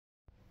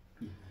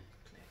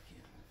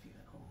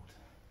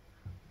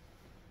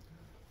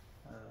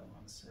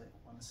One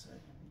sec,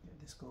 let me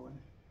get this going.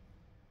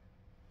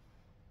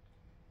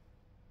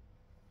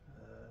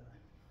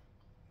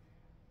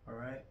 All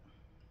right.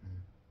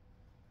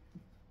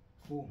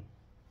 Cool.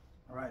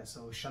 All right,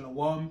 so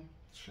shalom.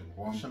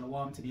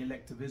 Shalom to the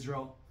elect of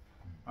Israel.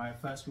 All right,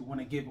 first we want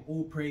to give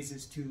all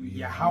praises to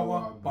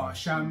Yahweh,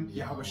 Ba'asham,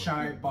 Yahweh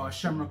Shai,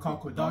 Ba'asham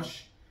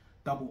Rakakodash.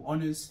 Double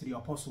honors to the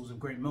apostles of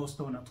Great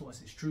Millstone that taught us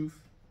his truth.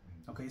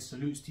 Okay,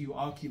 salutes to you,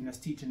 Akim, that's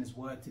teaching his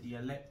word to the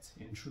elect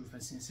in truth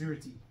and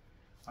sincerity.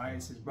 All right,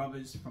 it says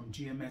brothers from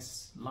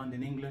GMS,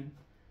 London, England.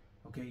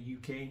 Okay,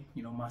 UK,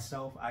 you know,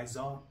 myself,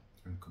 Isaiah.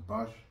 And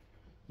Kabash.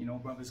 You know,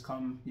 brothers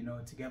come, you know,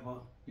 together,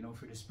 you know,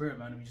 for the spirit,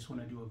 man. We just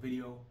want to do a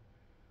video,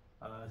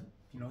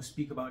 you know,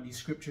 speak about these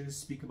scriptures,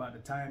 speak about the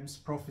times,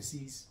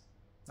 prophecies.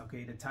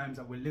 Okay, the times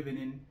that we're living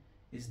in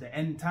is the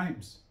end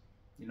times,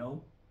 you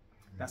know.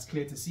 That's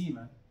clear to see,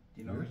 man.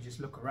 You know, you just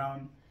look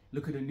around,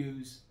 look at the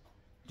news,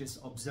 just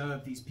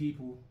observe these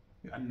people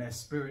and their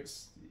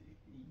spirits.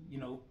 You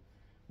know,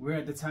 we're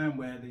at the time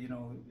where, you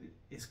know,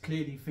 it's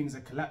clearly things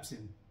are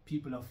collapsing.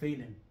 People are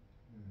failing.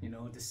 You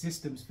know, the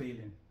system's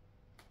failing.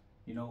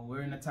 You know,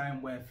 we're in a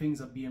time where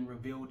things are being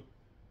revealed,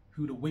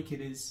 who the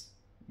wicked is,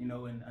 you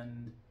know,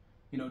 and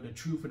you know, the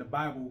truth of the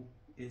Bible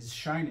is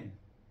shining.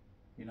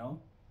 You know,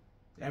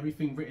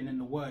 everything written in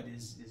the word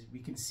is we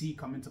can see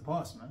coming to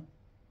pass, man.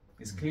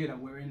 It's clear that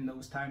we're in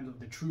those times of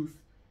the truth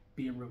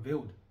being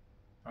revealed.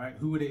 All right,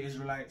 who are the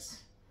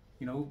Israelites?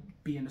 You know,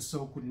 being the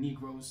so-called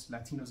Negroes,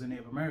 Latinos, and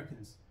Native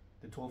Americans,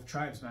 the 12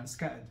 tribes, man,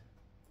 scattered.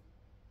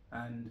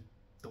 And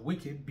the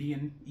wicked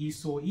being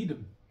Esau,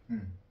 Edom.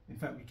 In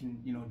fact, we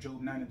can, you know,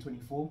 Job 9 and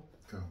 24.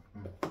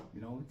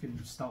 You know, we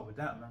can start with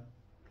that, man,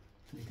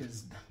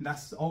 because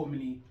that's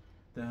ultimately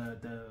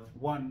the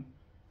one,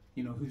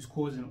 you know, who's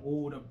causing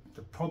all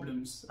the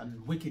problems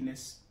and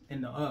wickedness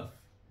in the earth.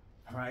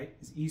 Right,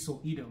 is Esau,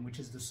 Edom, which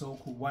is the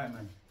so-called white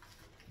man.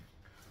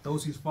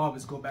 Those whose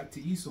fathers go back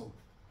to Esau,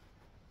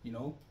 you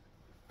know,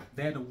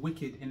 they're the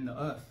wicked in the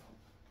earth.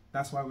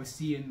 That's why we're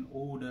seeing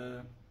all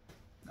the,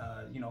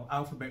 you know,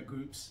 alphabet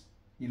groups,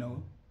 you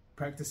know,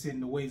 practicing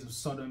the ways of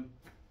Sodom,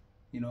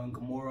 you know, and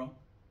Gomorrah.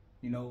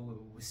 You know,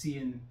 we're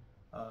seeing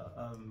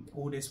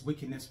all this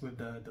wickedness with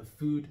the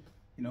food,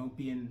 you know,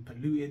 being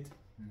polluted.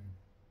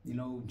 You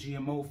know,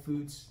 GMO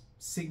foods,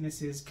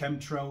 sicknesses,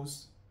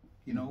 chemtrails,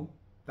 you know.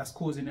 That's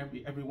causing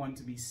everyone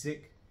to be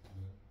sick.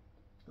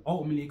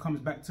 Ultimately, it comes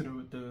back to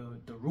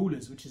the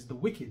rulers, which is the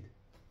wicked.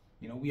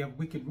 You know, we have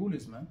wicked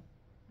rulers, man.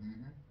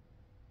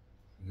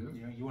 You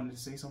know, you wanted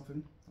to say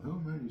something? No,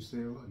 man, you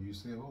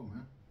say all,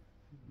 man.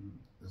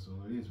 That's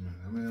all it is, man.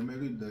 I mean,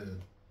 read the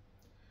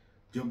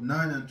Job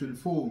 9 and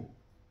 24.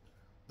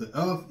 The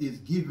earth is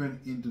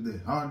given into the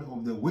hand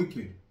of the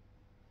wicked.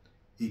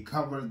 He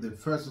covered the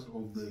faces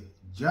of the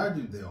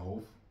judges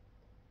thereof.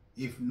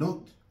 If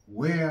not,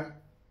 where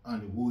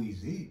and who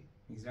is he?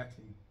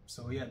 Exactly.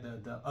 So yeah,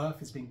 the earth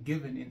has been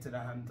given into the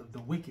hand of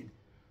the wicked.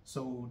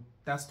 So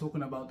that's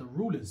talking about the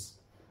rulers.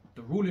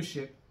 The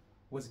rulership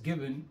was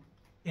given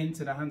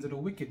into the hands of the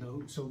wicked.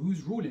 So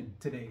who's ruling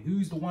today?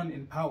 Who's the one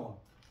in power?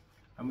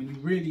 And when you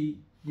really,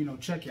 you know,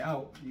 check it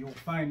out, you'll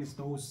find it's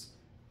those,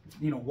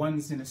 you know,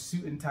 ones in a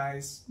suit and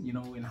ties, you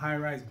know, in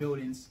high-rise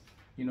buildings,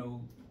 you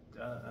know,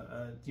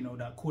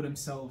 that call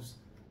themselves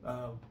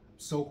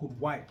so-called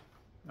white.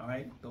 All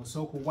right, those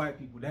so-called white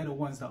people, they're the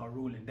ones that are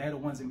ruling. They're the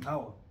ones in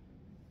power.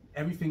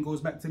 Everything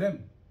goes back to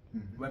them.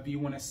 Whether you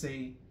want to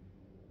say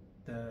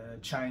the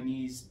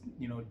Chinese,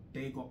 you know,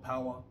 they got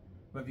power.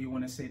 Whether you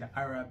want to say the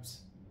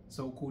Arabs,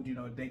 so-called, you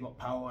know, they got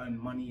power and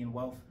money and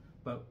wealth.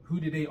 But who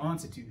did they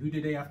answer to? Who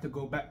did they have to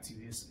go back to?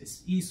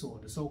 It's Esau,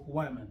 the so-called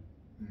white man.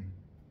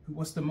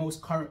 What's the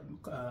most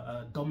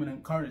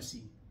dominant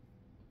currency?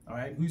 All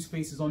right, whose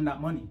face is on that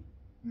money?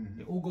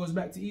 It all goes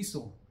back to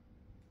Esau.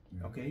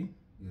 Okay.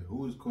 Yeah,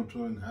 who is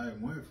controlling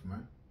IMF,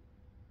 man?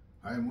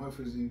 IMF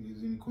is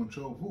in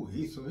control of who?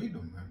 Esau,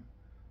 Edom,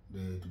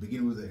 man. To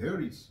begin with the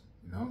Harris,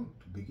 you know,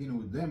 to begin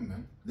with them,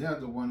 man. They are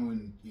the one who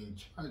in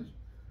charge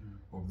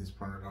of this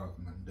planet Earth,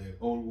 man. The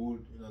old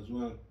world as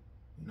well,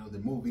 you know, the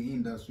movie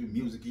industry,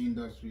 music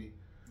industry,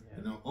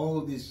 you know,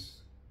 all this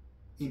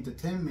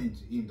entertainment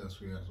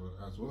industry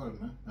as well,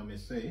 man. I may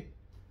say,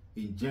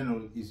 in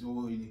general, is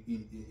all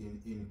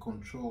in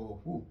control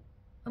of who?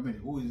 I mean,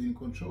 who is in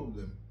control of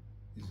them?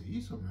 Is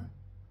Esau, man.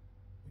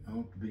 You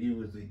know, to begin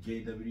with the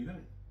JWA.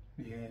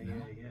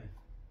 Yeah.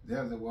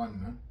 They're the one,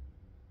 man.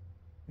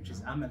 Which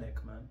is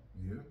Amalek, man.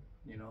 Yeah.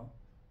 You know,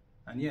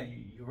 and yeah,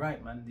 you're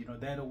right, man. You know,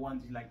 they're the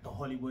ones like the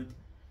Hollywood,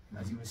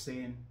 as you were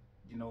saying.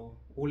 You know,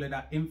 all of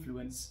that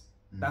influence.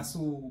 That's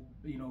all,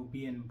 you know,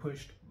 being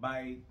pushed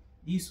by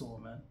Esau,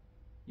 man.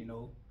 You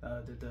know,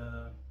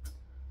 the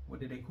what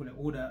did they call it?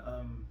 All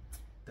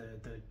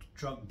the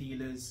drug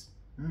dealers.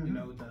 You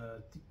know,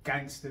 the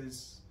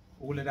gangsters.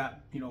 All of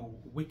that, you know,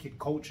 wicked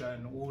culture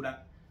and all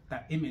that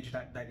image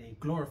that they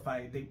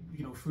glorify, they,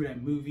 you know, through their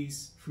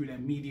movies, through their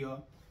media,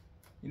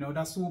 you know,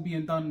 that's all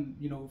being done,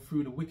 you know,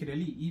 through the wicked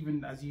elite.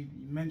 Even as you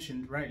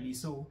mentioned rightly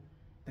so,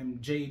 them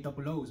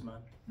JOOs,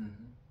 man.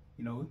 Mm-hmm.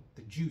 You know,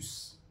 the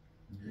juice.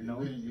 Yeah, You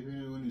know,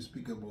 even when you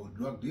speak about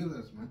drug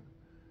dealers, man,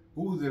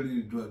 Who's the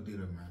real drug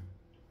dealer, man?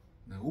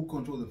 Now, who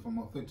controls the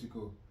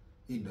pharmaceutical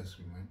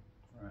industry, man?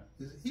 Right.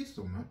 It's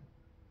Esau, man.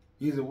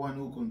 He's the one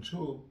who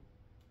controls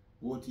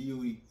what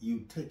you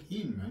take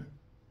in, man,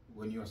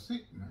 when you're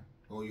sick, man,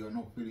 or you're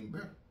not feeling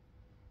better,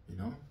 you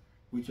know,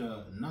 which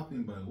are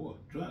nothing but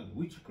what? Drug,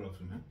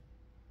 witchcraft, man.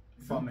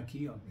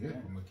 Pharmakia. Yeah,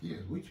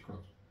 pharmakia,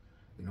 witchcraft.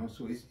 You know,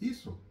 so it's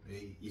Esau.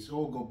 It's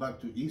all go back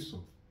to Esau.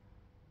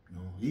 You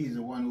know, he's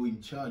the one who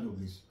in charge of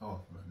this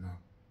earth right now.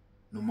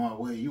 No matter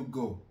where you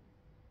go,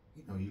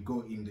 you know, you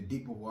go in the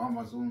deep of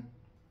Amazon,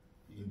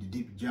 in the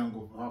deep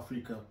jungle of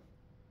Africa,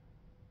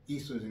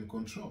 Esau is in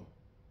control.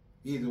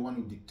 He's the one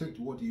who dictates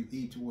what you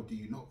eat, what do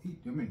you not eat.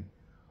 I mean,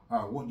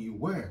 what you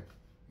wear.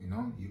 You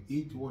know, you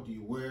eat what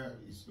you wear.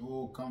 It's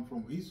all come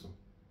from Esau.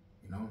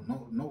 You know,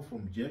 not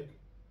from Jack.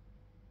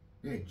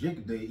 Yeah,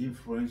 Jack, they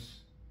influence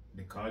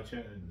the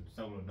culture and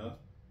stuff like that.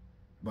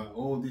 But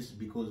all this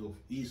because of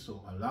Esau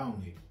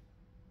allowing it.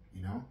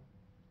 You know,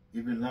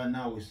 even right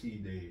now we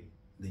see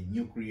the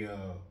nuclear,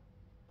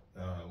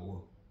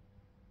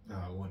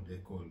 what they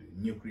call it,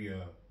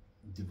 nuclear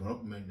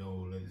development,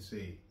 or let's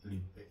say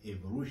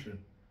evolution.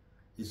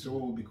 It's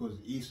all because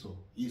Esau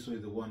is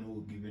the one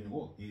who given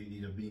what?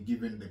 He's been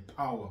given the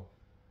power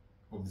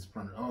of this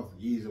planet Earth.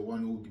 He is the one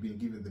who been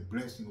given the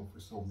blessing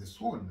of the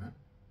sword, man.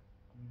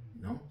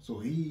 You know, so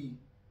he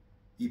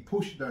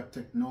pushed that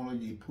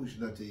technology, he pushed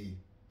that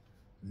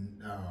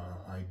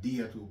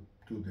idea to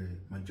the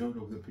majority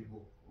of the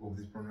people of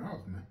this planet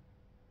Earth, man,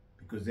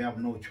 because they have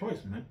no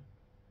choice, man.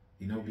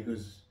 You know,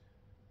 because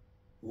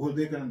what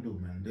they're gonna do,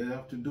 man, they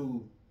have to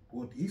do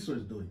what Esau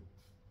is doing.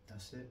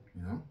 That's it.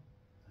 You know,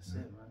 that's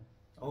it, man.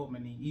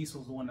 Ultimately,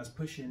 Esau's the one that's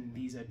pushing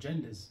these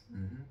agendas.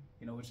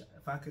 You know, which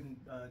if I can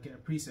get a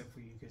precept for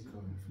you, because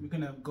we're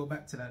gonna go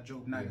back to that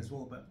Job 9 as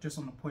well, but just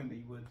on the point that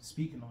you were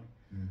speaking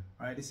on.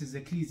 All right, this is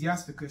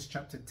Ecclesiasticus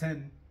chapter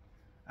 10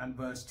 and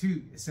verse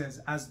 2. It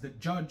says, "As the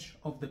judge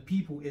of the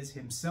people is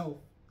himself,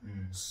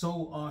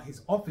 so are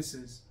his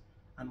officers,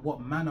 and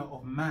what manner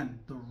of man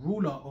the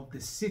ruler of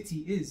the city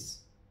is,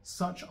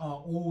 such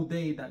are all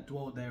they that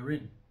dwell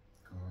therein."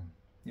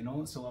 You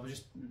know, so I was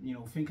just, you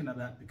know, thinking of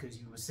that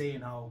because you were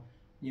saying how,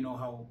 you know,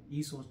 how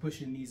Esau is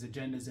pushing these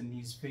agendas and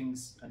these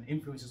things and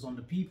influences on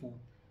the people.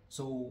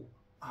 So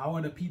how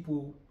are the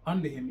people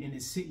under him in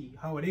his city?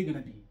 How are they going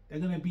to be? They're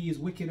going to be as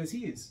wicked as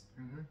he is.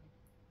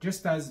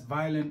 Just as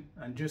violent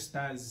and just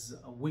as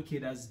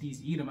wicked as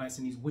these Edomites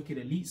and these wicked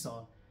elites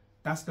are.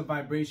 That's the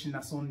vibration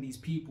that's on these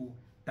people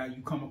that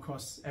you come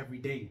across every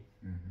day.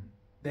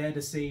 They're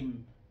the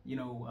same, you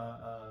know,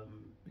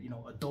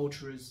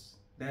 adulterers.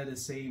 They're the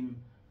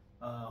same,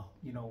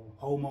 you know,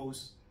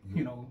 homos,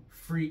 you know,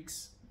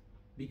 freaks.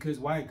 Because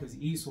why? Because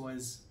Esau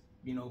has,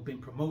 you know, been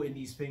promoting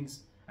these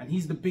things, and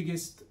he's the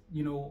biggest,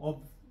 you know, of,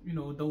 you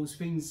know, those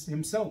things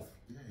himself.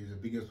 Yeah, he's the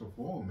biggest of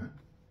all, man.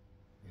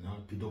 You know,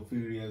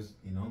 pedophilias,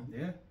 you know.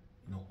 Yeah.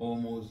 You know,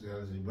 almost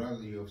as a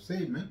brother you have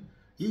said, man.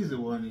 He's the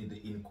one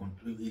in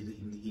control,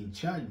 in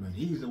charge, man.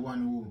 He's the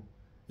one who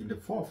in the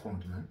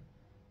forefront, man.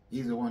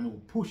 He's the one who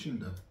pushing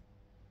the,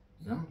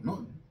 you know, not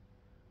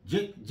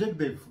Jake.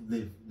 They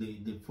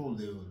follow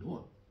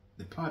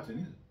the pattern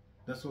is.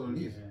 That's all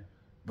it is. Yeah.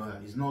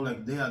 But it's not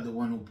like they are the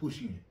one who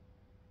pushing it,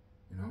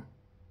 you know.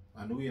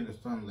 And we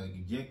understand,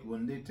 like Jack,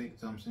 when they take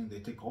something, they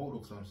take hold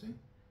of something,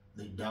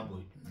 they double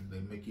it and they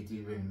make it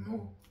even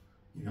more,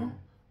 you know.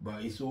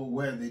 But it's all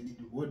where they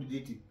did. Where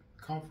did it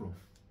come from?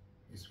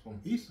 It's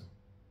from Esau,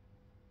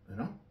 you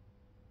know.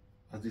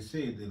 As they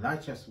say, the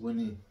righteous, when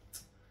he,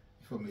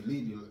 if I may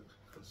lead you,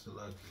 so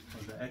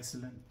like the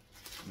excellent.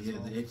 Yeah,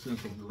 the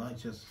excellence of the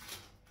righteous.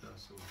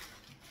 That's all.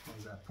 What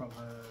was that?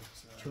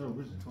 Proverbs 12,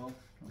 isn't it? 12.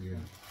 Yeah.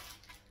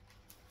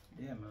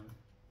 Yeah, man.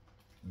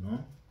 You know.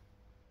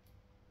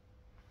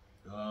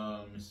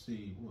 Let me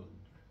see what.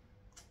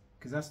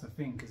 Because that's the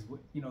thing. Because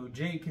you know,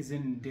 Jake is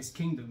in this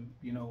kingdom.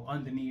 You know,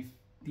 underneath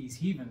these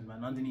heathens,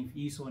 man, underneath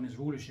Esau and his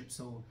rulership.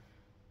 So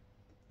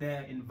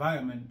their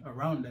environment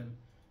around them,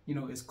 you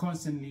know, is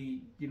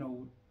constantly, you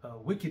know,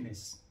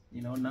 wickedness.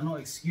 You know, and I'm not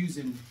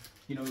excusing,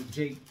 you know,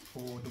 Jake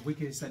for the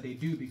wickedness that they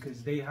do,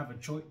 because they have a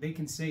choice. They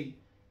can say,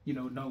 you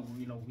know, no,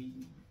 you know,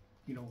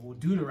 we'll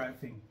do the right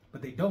thing,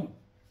 but they don't.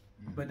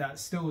 But that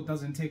still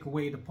doesn't take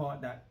away the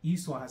part that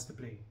Esau has to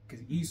play,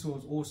 because Esau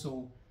is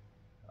also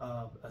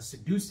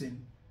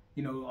seducing,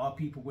 you know, our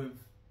people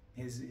with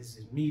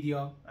his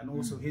media and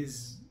also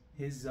his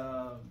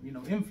you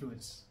know,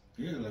 influence.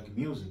 Yeah, like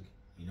music,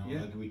 you know,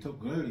 like we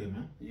talked earlier,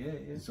 man. Yeah.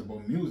 It's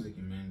about music,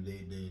 man.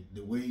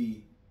 The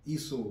way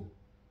Esau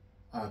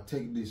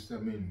take this, I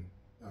mean,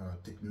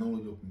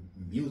 technology of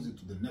music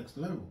to the next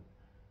level.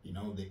 You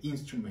know, the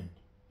instrument,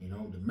 you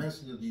know, the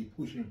message that you're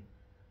pushing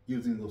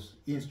using those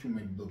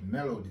instruments, those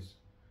melodies,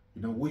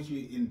 you know, which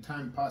in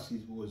time past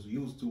was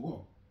used to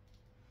work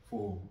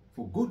for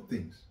good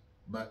things.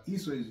 But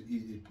Esau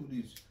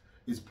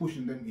is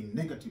pushing them in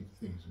negative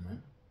things,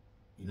 man.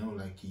 You know,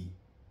 like he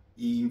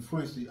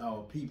influenced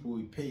our people,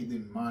 he paid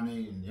them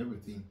money and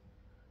everything,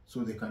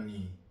 so they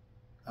can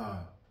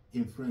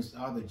influence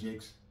other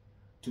Jakes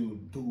to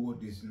do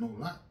what is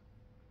not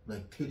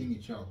like killing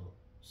each other,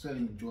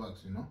 selling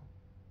drugs,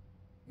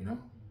 you know,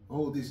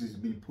 all this is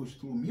being pushed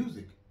through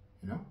music,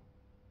 you know.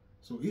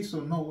 So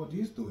Esau know what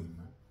he's doing,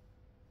 man,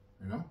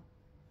 you know,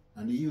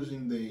 and he's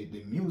using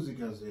the music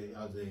as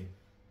a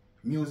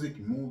music,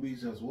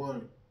 movies as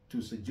well,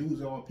 to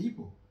seduce our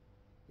people,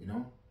 you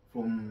know,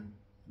 from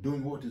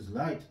doing what is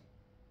right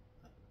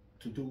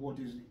to do what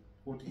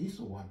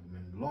Esau wants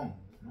and long,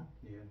 you know.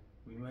 Yeah,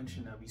 we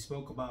mentioned that. We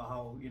spoke about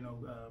how, you know,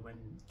 when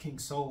King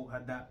Saul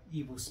had that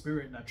evil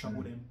spirit that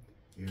troubled him,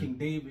 Yeah. King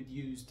David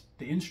used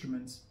the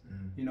instruments,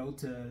 you know,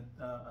 to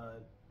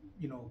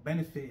you know,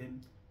 benefit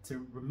him,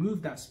 to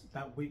remove that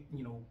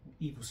you know,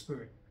 evil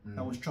spirit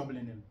that was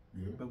troubling him.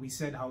 Yeah. But we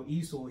said how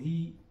Esau,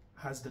 he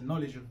has the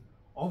knowledge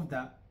of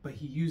that, but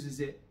he uses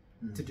it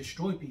to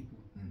destroy people,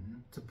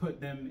 to put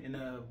them in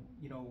a,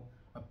 you know,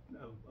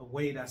 a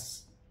way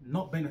that's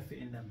not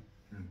benefiting them,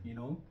 you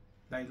know,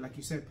 like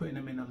you said, putting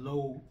them in a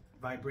low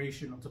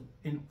vibration, or to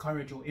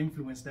encourage or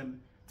influence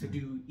them to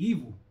do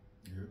evil.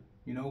 Yeah.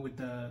 You know, with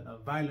the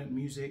violent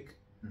music,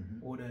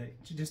 or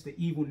just the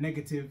evil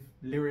negative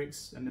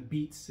lyrics and the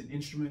beats and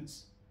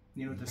instruments,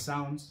 you know, the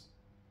sounds.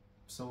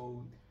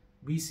 So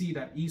we see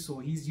that Esau,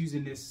 he's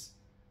using this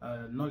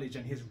knowledge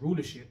and his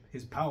rulership,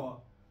 his power,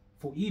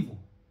 for evil.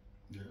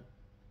 Yeah.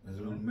 As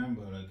I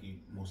remember, like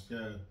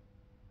Mosiah,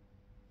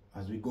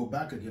 as we go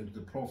back again to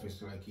the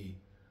prophets, like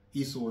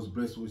Esau was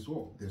blessed with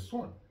what? The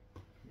sword.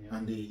 Yeah.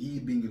 And he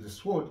being the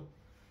sword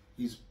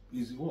is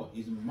what?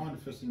 Is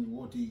manifesting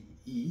what he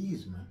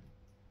is, man.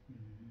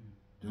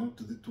 You know,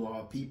 to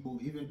our people,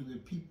 even to the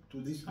people,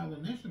 to this other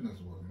nation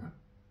as well, man.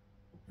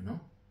 You know,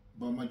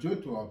 but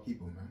majority of our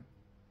people, man.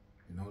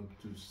 You know,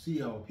 to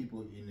see our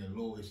people in a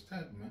low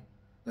estate, man.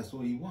 That's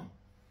what he want.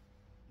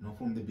 You know,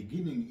 from the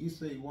beginning, he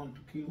said he wanted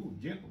to kill who?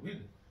 Jacob,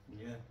 really.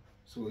 Yeah.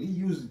 So he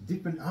used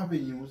different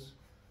avenues,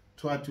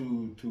 try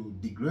to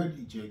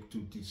degrade Jacob, to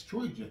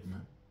destroy Jacob,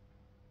 man.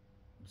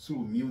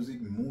 Through music,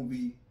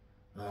 movie,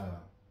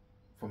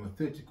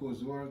 pharmaceuticals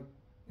as well,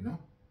 you know.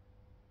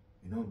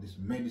 You know, this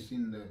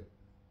medicine that,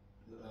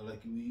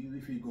 like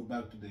if you go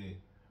back to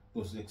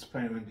those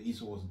experiments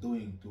Esau was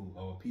doing to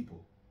our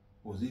people,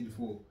 was it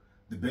for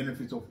the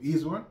benefits of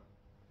Israel,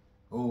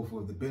 or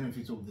for the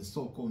benefits of the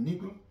so-called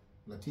Negro,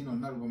 Latino,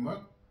 Native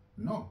American?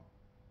 No,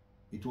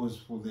 it was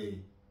for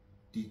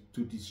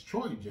to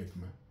destroy Jacob,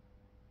 man.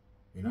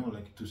 You know,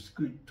 like to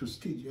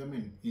skid. I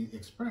mean, in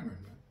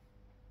experiment, man.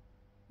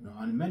 You know,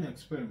 and many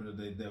experiments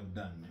they've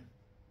done, man.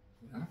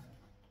 You know?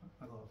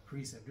 I got a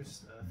precept,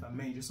 just if I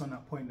may, just on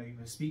that point that you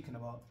were speaking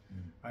about.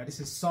 All right, this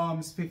is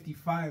Psalms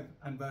 55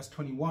 and verse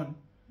 21.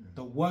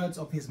 The words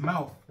of his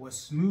mouth were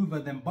smoother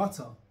than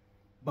butter,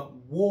 but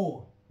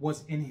war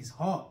was in his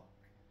heart.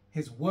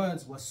 His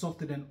words were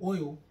softer than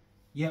oil,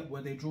 yet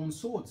were they drawn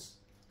swords.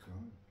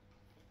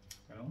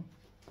 You know?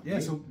 Yeah,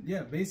 so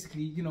yeah,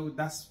 basically, you know,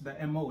 that's the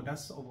MO,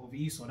 that's of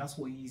Esau, that's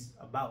what he's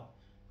about.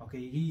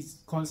 Okay, he's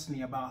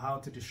constantly about how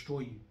to destroy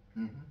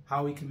you,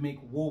 how he can make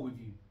war with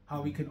you,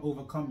 how he can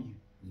overcome you.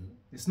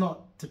 It's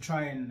not to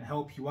try and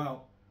help you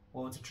out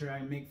or to try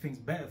and make things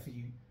better for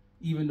you.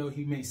 Even though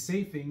he may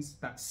say things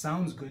that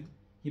sounds good,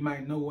 he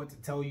might know what to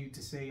tell you,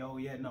 to say, oh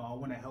yeah, no, I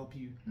want to help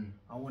you.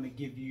 I want to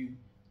give you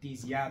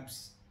these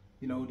yabs,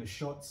 you know, the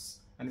shots,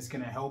 and it's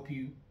going to help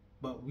you.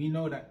 But we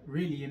know that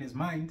really in his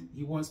mind,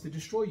 he wants to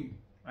destroy you.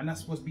 And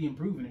that's what's being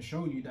proven and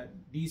showing you, that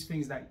these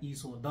things that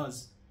Esau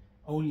does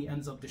only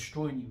ends up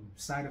destroying you.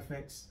 Side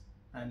effects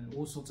and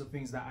all sorts of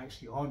things that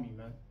actually harm you,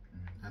 man.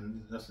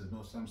 And that's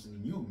not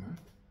something new, man.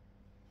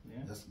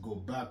 Yeah. Let's go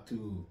back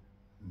to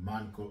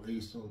man called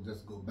Esau.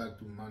 Let's go back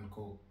to man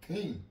called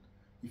Cain.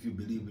 If you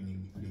believe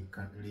in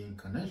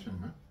reincarnation,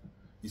 man,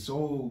 it's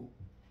all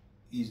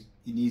is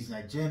in his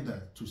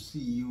agenda to see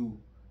you,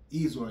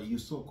 Israel, you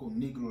so-called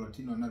Negro,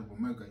 Latino, Native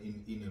America,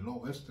 in a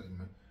low estate,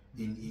 man,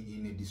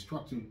 in a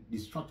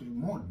destructive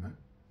mode, man.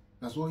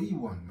 That's what he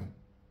want, man,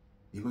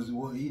 because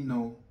what he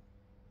know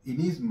in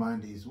his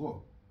mind is what?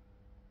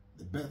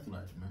 The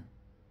birthright, man.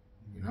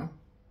 You know,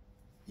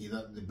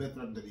 the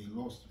birthright that he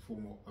lost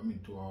from, I mean,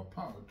 to our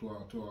power, to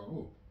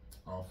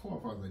our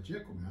forefather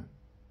Jacob, man.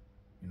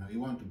 You know, he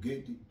want to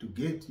gain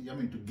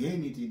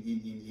it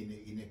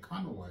in a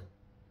kind of way.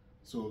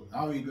 So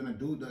how are you gonna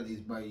do that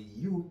is by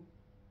you,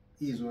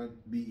 Israel,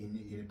 be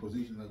in a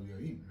position that we are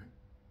in, man,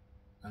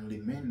 and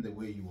remain the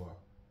way you are.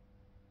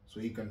 So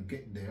he can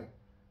get there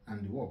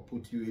and what,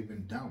 put you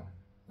even down,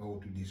 or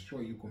to destroy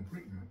you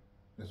completely, man.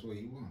 That's what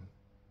he want.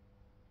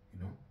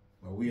 You know.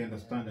 But we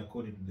understand,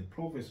 according to the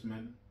prophets,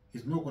 man,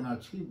 he's not gonna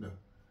achieve that.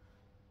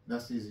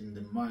 That is in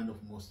the mind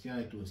of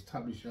Mosiah, to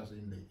establish us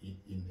in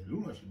the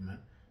rulership, man,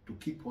 to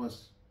keep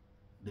us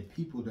the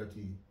people that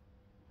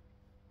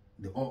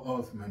the whole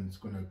earth, man, is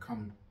gonna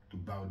come to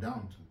bow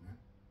down to, man.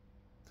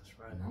 That's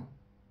right. You know?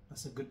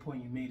 That's a good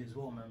point you made as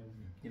well, man.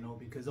 You know,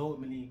 because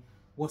ultimately,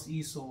 what's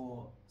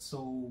Esau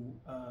so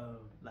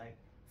like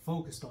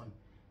focused on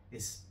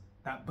is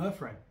that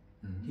birthright.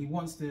 He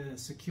wants to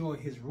secure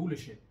his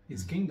rulership,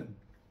 his kingdom,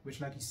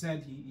 which, like you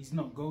said, he's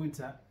not going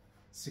to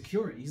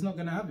secure it. He's not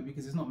going to have it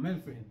because it's not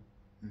meant for him.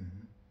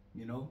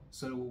 You know,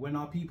 so when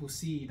our people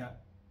see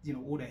that you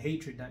know, all the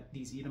hatred that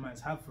these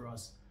Edomites have for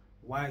us?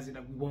 Why is it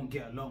that we won't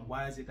get along?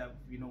 Why is it that,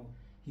 you know,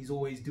 he's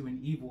always doing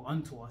evil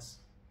unto us?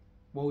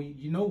 Well,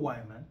 you know why,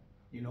 man.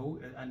 You know,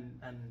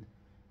 and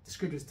the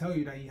scriptures tell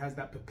you that he has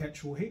that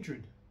perpetual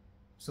hatred.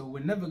 So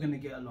we're never going to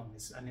get along.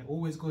 And it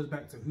always goes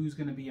back to who's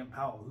going to be in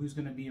power, who's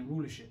going to be in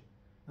rulership.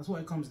 That's what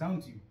it comes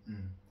down to.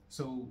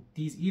 So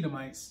these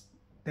Edomites,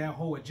 their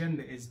whole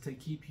agenda is to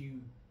keep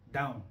you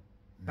down.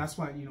 That's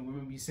why, you know,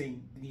 remember you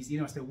saying these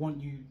Edomites, they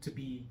want you to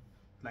be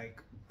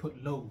like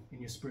put low in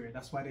your spirit.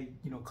 That's why they,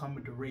 you know, come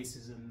with the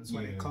racism. That's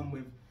why they come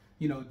with,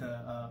 you know, the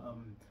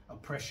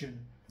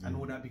oppression and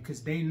all that,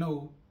 because they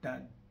know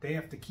that they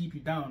have to keep you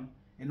down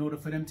in order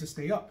for them to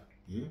stay up.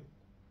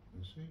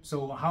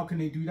 So how can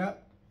they do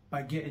that?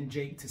 By getting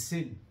Jake to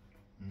sin,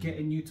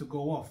 getting you to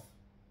go off,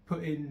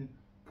 putting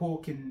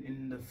pork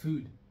in the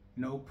food,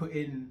 you know,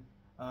 putting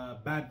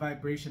bad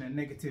vibration and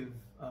negative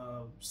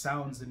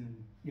sounds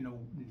and, you know,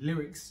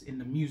 lyrics in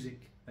the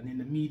music and in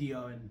the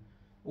media and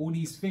all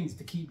these things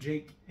to keep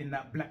Jake in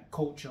that black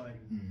culture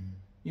and,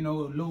 you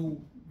know, low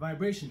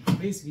vibration,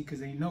 basically, because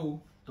they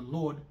know the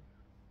Lord,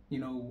 you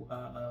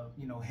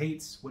know,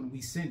 hates when we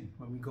sin,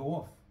 when we go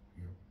off.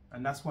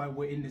 And that's why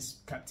we're in this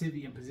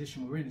captivity and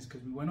position we're in, is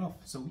because we went off.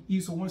 So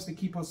Esau wants to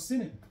keep us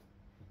sinning.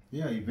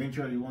 Yeah,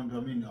 eventually you want, I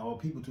mean, our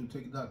people to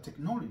take that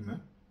technology,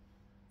 man.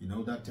 You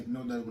know, that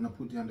technology that's going to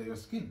put you under your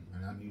skin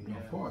and under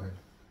your forehead.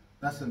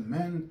 That's a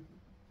man,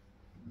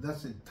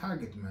 that's a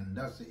target, man.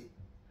 That's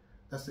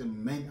a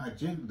main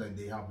agenda that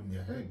they have in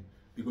their head.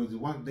 Because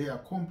once they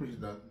accomplish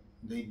that,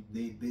 they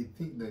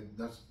think that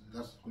that's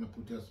going to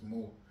put us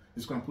more,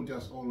 it's going to put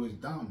us always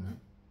down, man.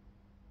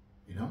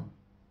 You know?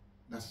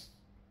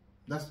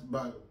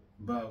 But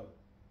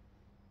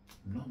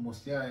no,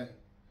 Mosiah,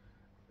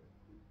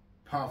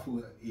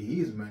 powerful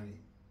he is, man.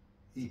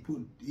 He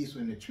put Esau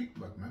in the trick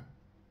back, man.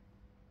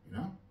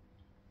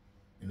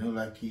 You know,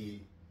 like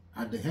he,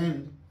 at the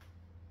end,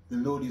 the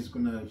Lord is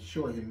gonna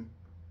show him.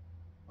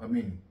 I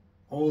mean,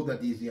 all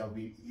that Esau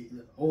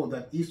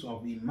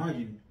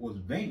imagined was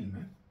vain,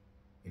 man.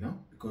 You know,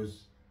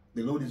 because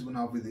the Lord is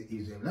gonna have with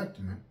his elect,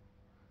 man.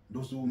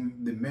 Those who,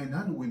 the men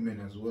and women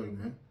as well,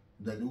 man,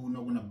 that who are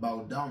not gonna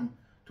bow down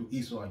to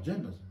Esau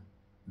agendas, man.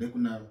 They're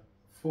gonna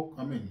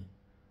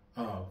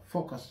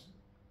focus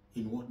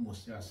in what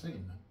Mosiah is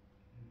saying, man.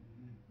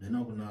 They're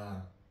not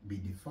gonna be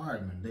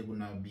defiled, man. They're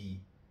gonna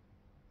be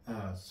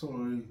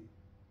solely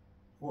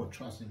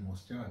trusting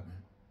Mosiah,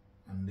 man.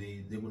 And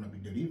they're gonna be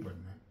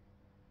delivered, man.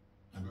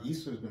 And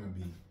Esau is gonna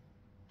be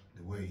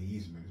the way he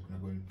is, man. He's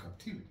gonna go in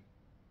captivity,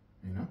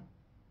 you know.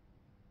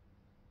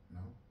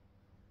 No.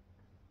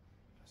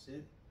 That's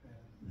it.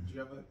 Do you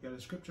have a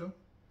scripture?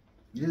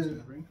 Yeah.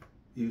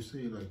 You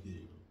say like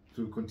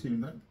to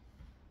continue that.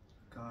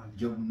 God.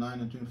 Job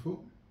 9:24.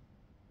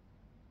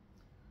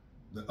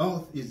 The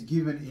earth is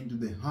given into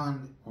the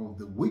hand of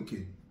the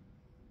wicked.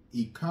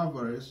 He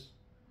covers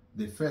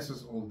the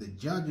faces of the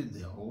judges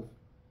thereof.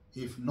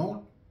 If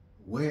not,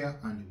 where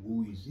and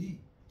who is he?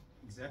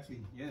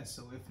 Exactly. Yeah.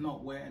 So if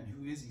not, where and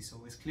who is he?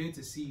 So it's clear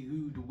to see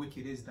who the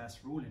wicked is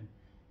that's ruling.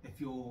 If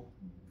you're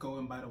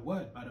going by the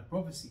word, by the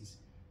prophecies,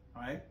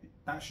 all right,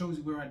 that shows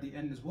we're at the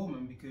end as well,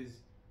 man.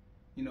 Because,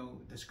 you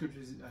know, the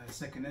scriptures,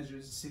 2nd Ezra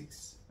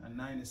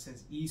 6:9, it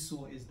says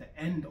Esau is the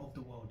end of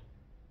the world,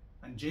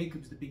 and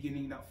Jacob's the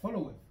beginning that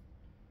followeth.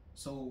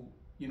 So,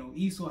 you know,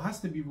 Esau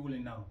has to be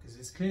ruling now, because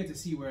it's clear to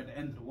see we're at the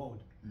end of the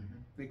world.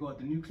 They got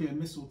the nuclear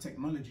missile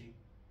technology,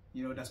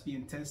 you know, that's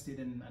being tested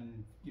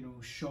and you know,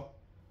 shot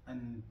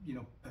and, you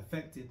know,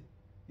 perfected.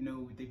 You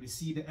know, they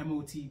see the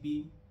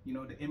MOTB, you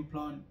know, the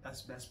implant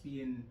that's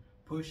being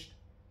pushed.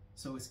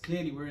 So it's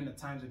clearly we're in the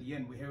times of the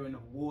end. We're hearing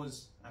of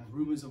wars and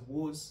rumors of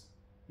wars.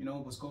 You know,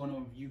 what's going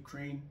on with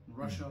Ukraine and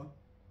Russia.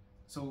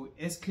 So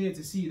it's clear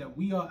to see that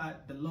we are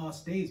at the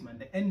last days, man,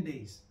 the end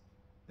days,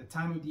 the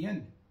time of the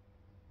end.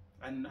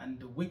 And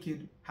the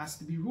wicked has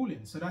to be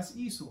ruling. So that's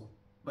Esau.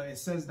 But it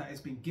says that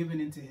it's been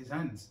given into his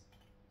hands.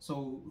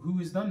 So who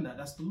has done that?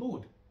 That's the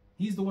Lord.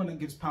 He's the one that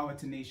gives power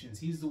to nations.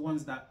 He's the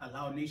ones that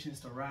allow nations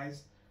to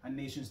rise and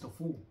nations to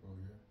fall.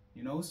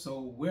 You know,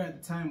 so we're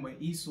at the time where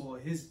Esau,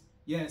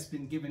 it's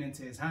been given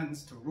into his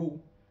hands to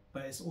rule,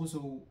 but it's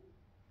also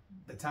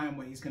the time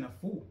where he's gonna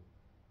fall,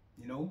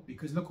 you know,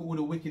 because look at all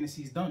the wickedness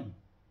he's done.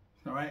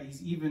 All right,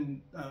 he's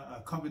even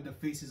covered the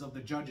faces of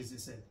the judges,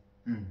 it said.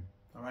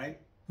 All right,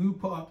 who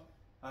put up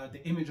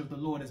the image of the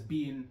Lord as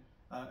being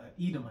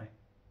Edomite?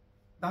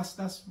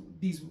 That's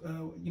these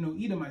you know,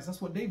 Edomites.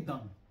 That's what they've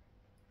done.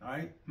 All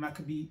right,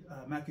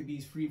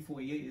 Maccabees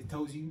 3:48. It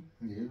tells you.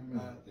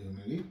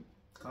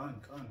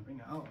 Can't bring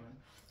it out, man,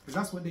 because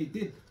that's what they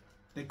did.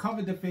 They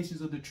covered the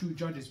faces of the true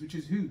judges, which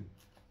is who?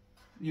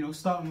 You know,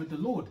 starting with the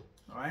Lord.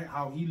 All right,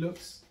 how he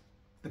looks,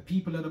 the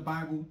people of the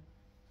Bible,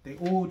 they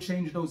all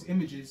changed those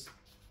images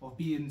of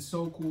being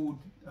so-called,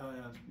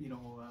 you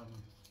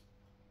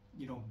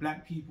know,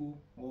 black people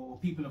or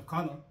people of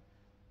color,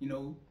 you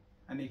know,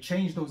 and they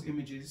changed those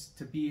images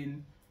to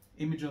being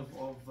image of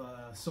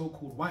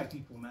so-called white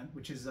people, man,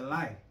 which is a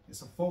lie.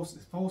 It's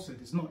falsehood.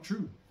 It's not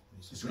true.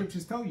 The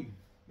scriptures tell you.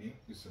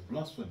 It's a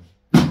blasphemy.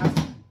 It has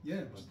to be.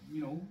 Yeah,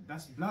 you know,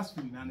 that's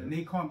blasphemy, man, and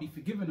they can't be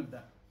forgiven of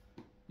that.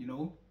 You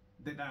know,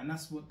 and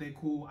that's what they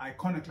call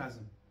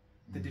iconoclasm,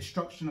 the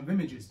destruction of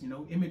images. You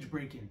know, image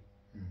breaking.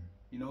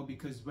 You know,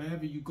 because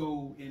wherever you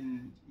go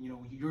in, you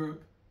know,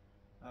 Europe,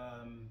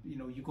 you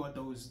know, you got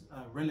those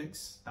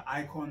relics, the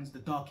icons, the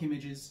dark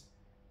images.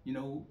 You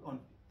know,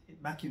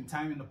 back in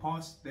time in the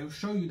past, they'll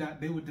show you that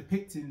they were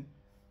depicting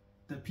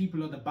the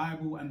people of the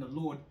Bible and the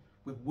Lord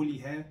with woolly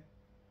hair,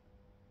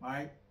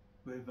 right,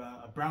 with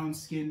a brown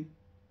skin,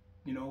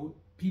 you know,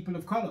 people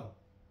of color.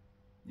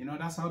 You know,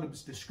 that's how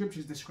the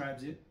scriptures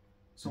describes it.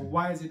 So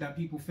why is it that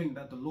people think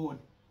that the Lord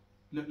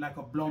looked like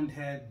a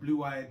blonde-haired,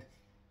 blue-eyed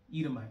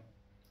Edomite?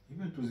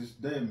 Even to this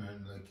day,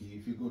 man, like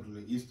if you go to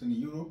the Eastern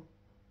Europe,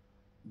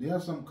 there are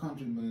some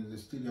countries, man, they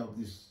still have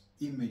this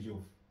image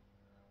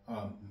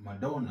of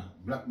Madonna,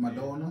 Black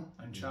Madonna,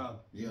 and child.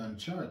 Yeah, and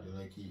child.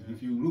 Like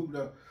if you look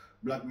at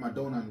Black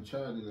Madonna and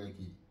child, like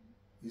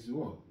it's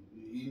what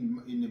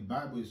in the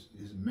Bible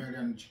is Mary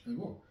and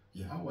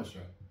Yahweh,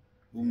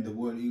 whom the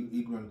world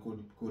ignorant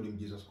called him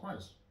Jesus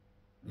Christ.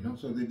 You know,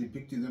 so they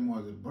depicted them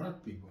as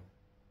black people.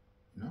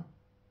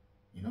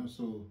 You know,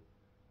 so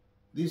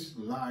these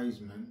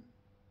lies, man,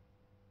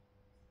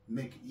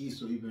 make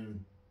Esau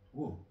even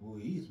who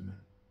he is, man.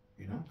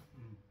 You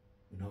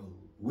know,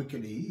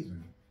 wicked he is,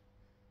 man.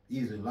 He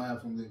is a liar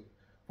from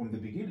the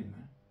beginning,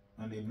 man,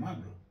 and a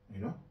murderer.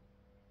 You know,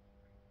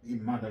 he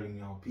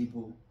murdering our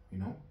people. You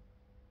know,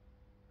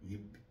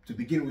 to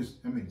begin with,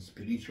 I mean,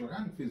 spiritual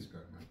and physical,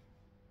 man.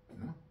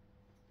 You know,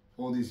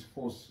 all these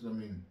false, I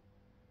mean,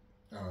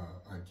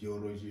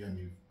 ideology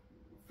and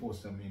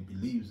false, I mean,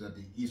 beliefs that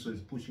the Esau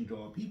is pushing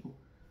to our people.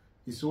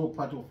 It's all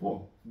part of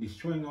war,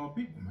 destroying our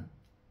people, man.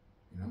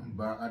 You know,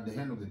 but at the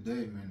end of the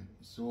day, man,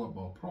 it's all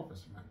about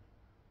prophecy, man.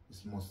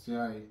 It's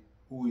Messiah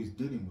who is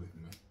dealing with,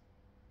 man.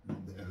 You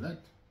know, the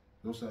elect.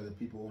 Those are the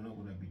people who are not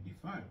going to be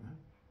defiled, man.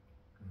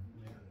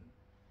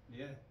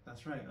 Yeah,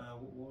 that's right.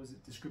 What was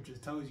it? The scriptures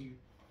tells you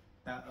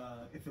that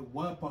if it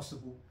were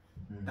possible,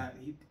 that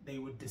they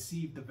would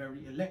deceive the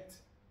very elect.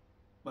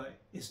 But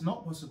it's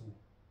not possible.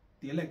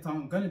 The elect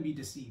aren't going to be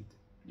deceived.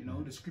 You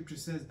know, the scripture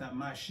says that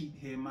my sheep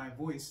hear my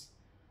voice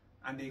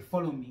and they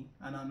follow me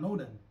and I know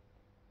them.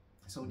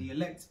 So the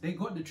elect, they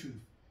got the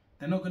truth.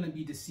 They're not going to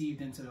be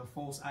deceived into the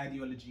false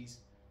ideologies,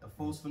 the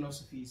false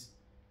philosophies,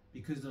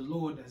 because the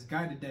Lord has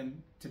guided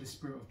them to the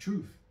spirit of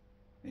truth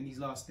in these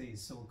last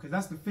days. So, because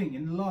that's the thing,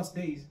 in the last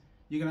days,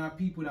 you're going to have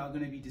people that are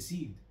going to be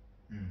deceived.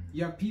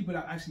 You have people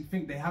that actually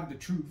think they have the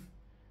truth.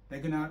 You're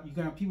going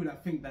to have people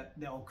that think that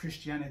they're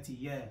Christianity,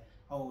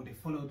 they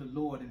follow the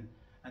Lord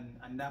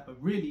and that,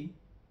 but really,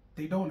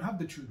 they don't have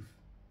the truth.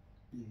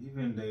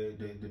 Even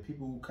the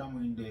people who come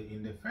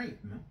in the faith,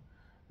 man,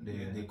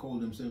 they call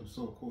themselves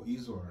so-called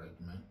Israelite,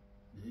 man.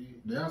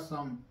 There are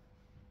some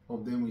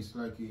of them. It's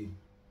like you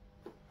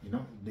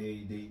know,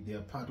 they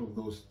are part of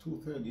those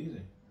 2/3, isn't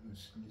it?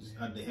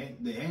 At the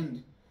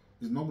end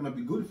is not going to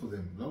be good for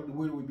them. The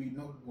way will be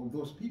not of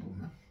those people,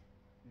 man.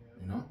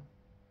 You know,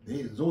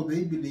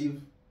 they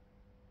believe,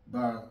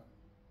 but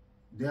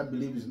their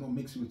belief is not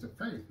mixed with the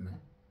faith, man.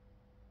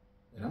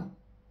 You know,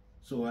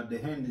 so at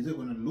the end, is they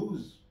going to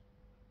lose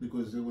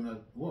because they're going to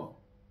what?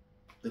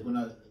 They're going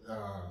to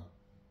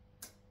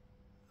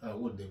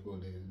what they call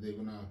it? They're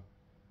going to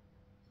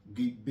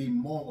be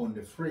more on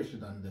the flesh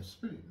than the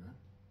spirit, man.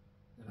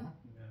 You know,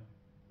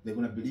 they're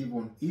going to believe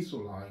on Esau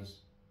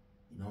lies.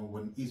 You know,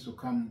 when Esau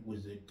come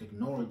with the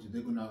technology,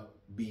 they're going to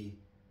be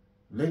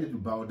ready to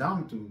bow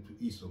down to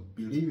Esau,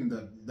 believing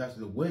that that's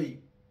the way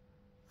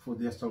for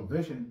their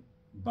salvation,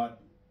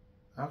 but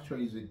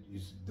actually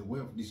is the way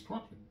of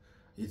destruction.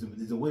 It's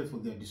a way for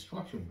their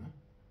destruction, man.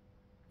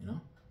 You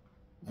know,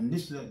 and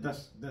this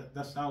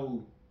that's how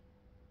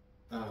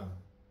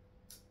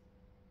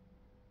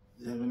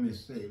let me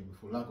say,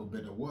 for lack of a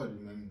better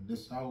word, man,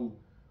 that's how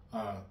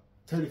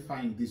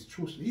terrifying this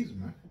truth is,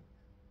 man.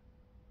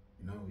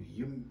 You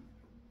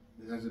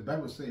know, as the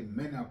Bible says,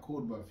 men are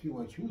called but few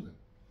are chosen.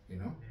 You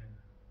know,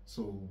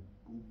 so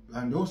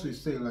and also it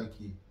say like,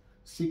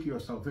 seek your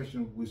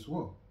salvation with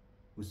what?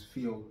 With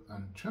fear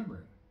and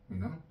trembling. You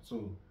know,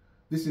 so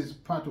this is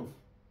part of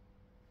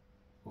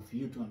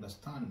you to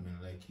understand, man.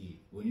 Like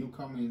when you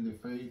come in the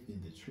faith,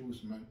 in the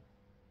truth, man,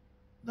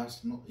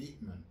 that's not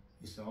it, man.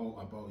 It's all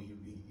about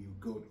you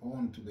go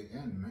on to the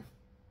end, man.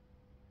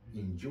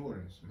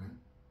 Endurance, man.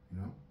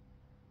 You know,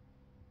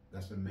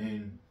 that's the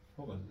main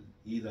focus.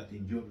 He that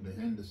endure to the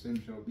end, the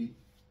same shall be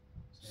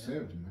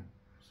saved, man.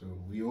 So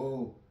we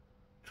all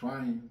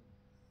trying,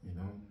 you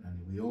know, and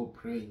we all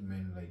praying,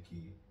 man, like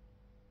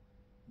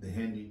the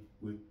end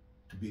will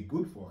to be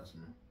good for us,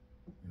 man.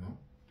 You know.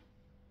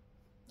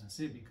 That's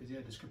it, because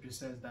the scripture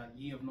says that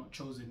ye have not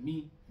chosen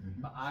me,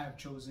 but I have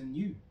chosen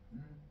you.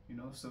 You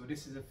know, so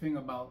this is a thing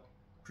about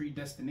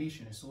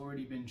predestination. It's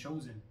already been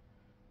chosen,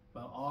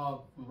 but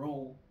our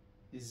role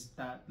is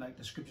that, like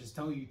the scriptures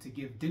tell you, to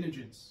give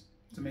diligence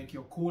to make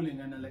your calling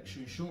and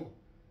election sure.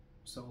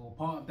 So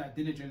part of that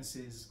diligence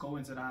is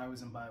going to the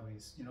highways and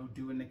byways, you know,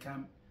 doing the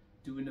camp,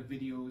 doing the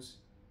videos,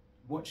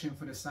 watching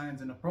for the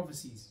signs and the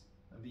prophecies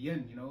of the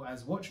end, you know,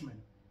 as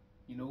watchmen.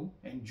 you know,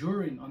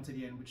 enduring unto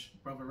the end, which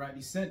brother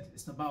rightly said.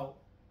 It's about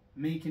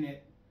making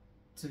it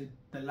to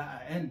the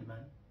latter end,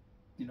 man,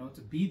 you know,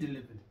 to be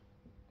delivered,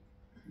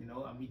 you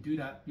know, and we do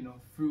that, you know,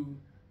 through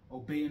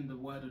obeying the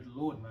word of the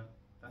Lord, man.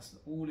 That's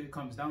all it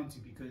comes down to,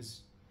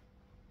 because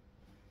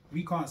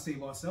we can't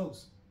save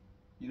ourselves,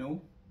 you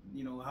know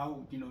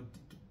how, you know,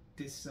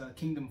 this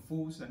kingdom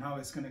falls and how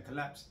it's going to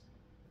collapse.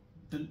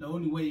 The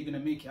only way you're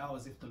going to make it out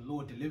is if the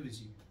Lord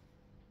delivers you.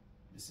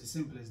 It's as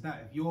simple as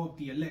that. If you're of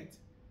the elect,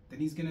 then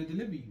he's going to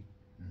deliver you.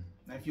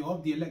 And if you're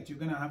of the elect, you're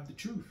going to have the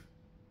truth,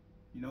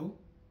 you know.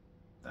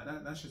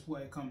 That's just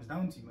what it comes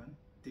down to, man.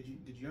 Did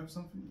you have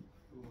something?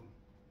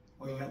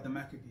 Or you had the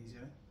Maccabees,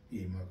 yeah?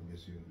 Yeah,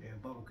 Maccabees, yeah. Yeah,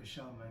 Baba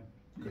Kashal, man.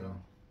 Yeah.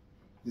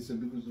 This is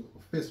because of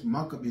First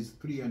Maccabees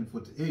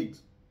 3:48.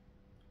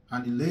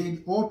 And he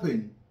laid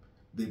open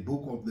the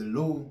book of the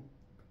law,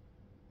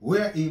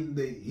 wherein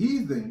the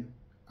heathen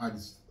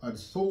had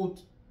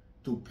sought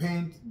to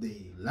paint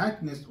the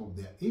likeness of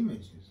their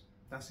images.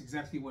 That's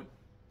exactly what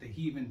the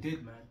heathen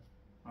did, man.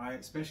 All right,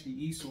 especially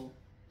Esau.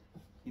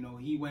 You know,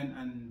 he went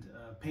and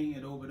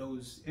painted over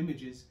those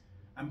images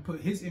and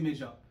put his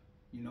image up,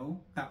 you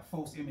know, that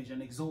false image,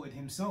 and exalted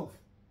himself,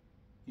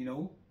 you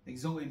know,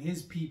 exalting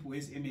his people,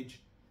 his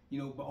image, you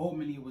know. But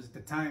ultimately it was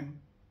the time,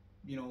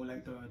 you know,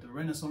 like the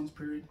Renaissance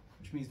period,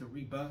 which means the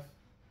rebirth,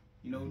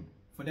 you know,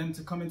 for them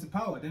to come into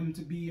power, them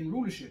to be in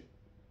rulership.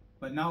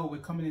 But now we're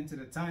coming into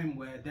the time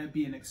where they're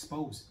being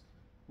exposed,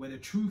 where the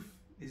truth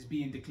is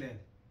being declared,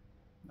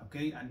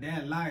 okay, and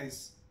their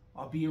lies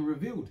are being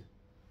revealed.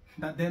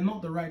 That they're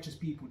not the righteous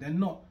people, they're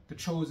not the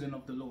chosen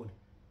of the Lord,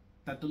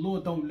 that the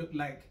Lord don't look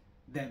like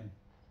them,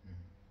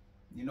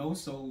 you know.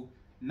 So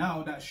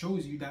now that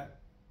shows you that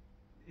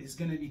it's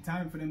going to be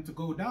time for them to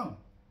go down,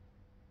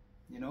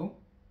 you know.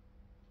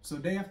 So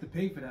they have to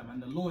pay for them,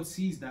 and the Lord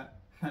sees that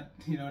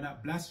you know,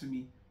 that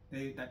blasphemy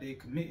that they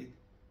committed.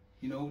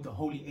 You know, the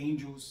holy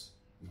angels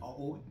are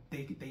all,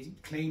 they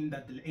claim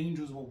that the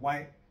angels were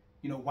white,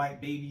 you know,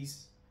 white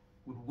babies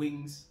with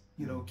wings,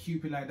 you know,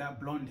 Cupid like that,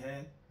 blonde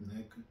hair,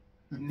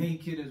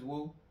 naked as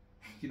well,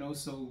 you know.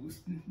 So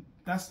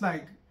that's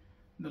like,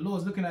 the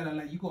Lord's looking at it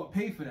like, you got to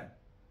pay for that,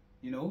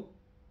 you know.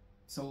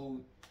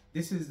 So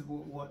this is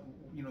what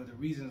you know, the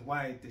reasons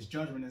why this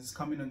judgment is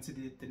coming onto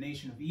the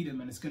nation of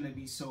Edom, and it's going to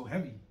be so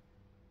heavy.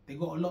 They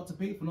got a lot to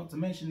pay for, not to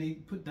mention they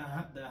put their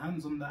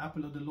hands on the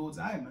apple of the Lord's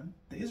eye, man.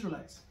 The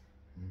Israelites,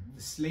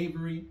 the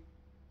slavery,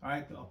 all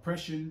right, the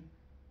oppression,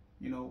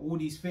 you know, all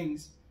these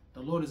things, the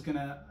Lord is going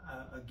to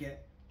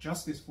get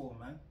justice for,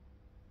 man.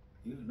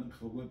 You not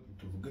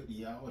to forget the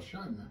Yahweh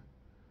Shai, man.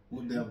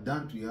 What they have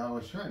done to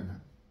Yahweh Shai,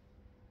 man.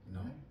 You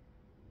know,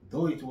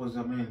 though it was,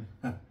 I mean,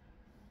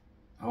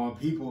 our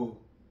people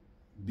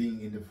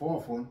being in the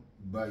forefront,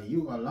 but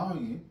you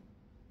allowing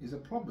it is a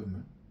problem,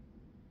 man.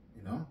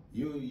 You know,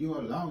 you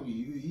allowing,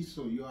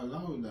 you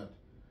allowing that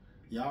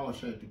Yahweh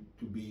Shai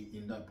to be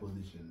in that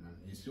position, man.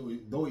 So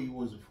though he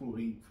was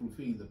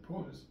fulfilling the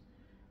promise,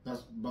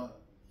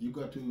 but you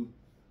got to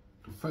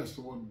face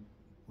what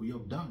you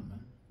have done,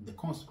 man. The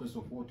consequence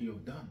of what you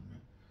have done,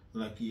 man.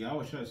 Like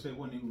Yahweh Shai said,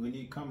 when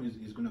he comes,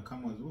 he's gonna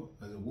come as well,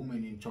 as a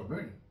woman in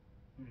travail.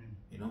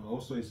 You know.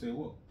 Also he said,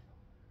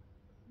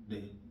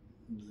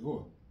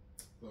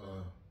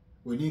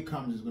 when he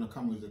comes, he's gonna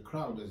come with the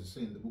crowd, as it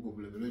says in the book of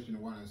Revelation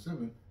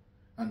 1:7,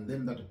 and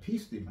them that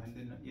appeased him. And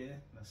then, yeah,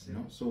 that's it. You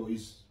know, so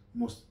it's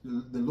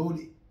the Lord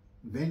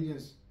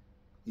vengeance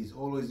is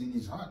always in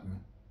his heart, man.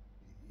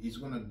 He's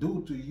gonna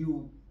do to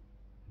you,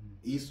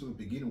 Esau to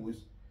begin with,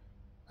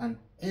 and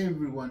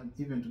everyone,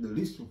 even to the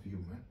least of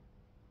you, man.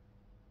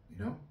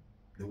 You know,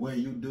 the way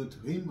you do to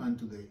him and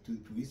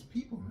to his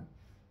people, man.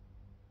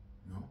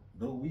 You know,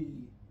 though we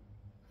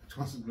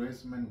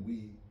transgress, man,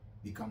 we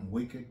become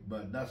wicked,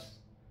 but that's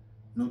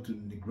not to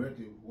neglect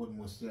what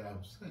Mosiah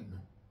have said,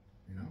 man.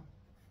 You know.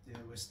 Yeah,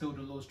 we're still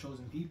the Lord's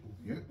chosen people.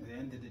 Yeah. At the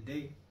end of the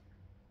day,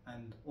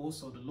 and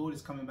also the Lord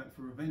is coming back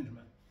for revenge,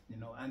 man. You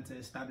know, and to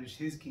establish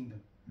His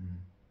kingdom.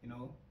 You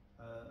know,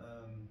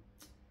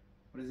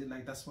 what is it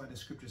like? That's why the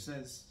scripture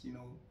says, you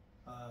know,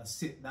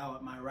 sit thou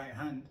at my right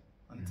hand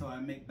until I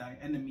make thy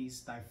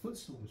enemies thy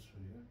footstool.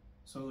 Yeah.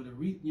 So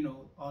you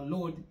know, our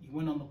Lord, He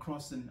went on the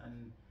cross and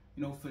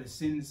you know, for the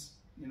sins,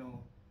 you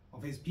know,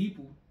 of His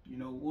people. You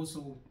know,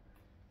 also,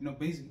 you know,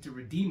 basically to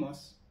redeem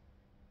us.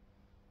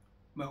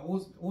 But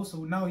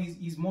also now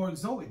he's more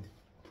exalted.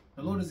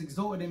 The Lord has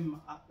exalted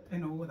him, you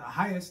know, the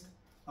highest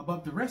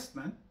above the rest,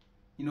 man.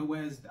 You know,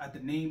 whereas at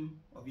the name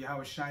of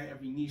Yahweh Shai,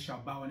 every knee shall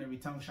bow and every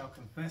tongue shall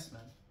confess,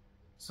 man.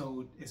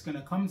 So it's going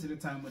to come to the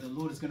time where the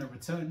Lord is going to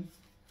return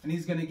and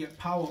He's going to get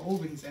power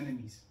over His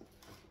enemies.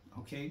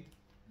 Okay?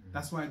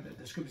 That's why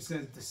the scripture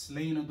says the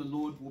slain of the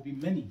Lord will be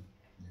many.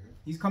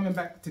 He's coming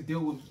back to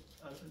deal with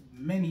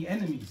many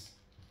enemies.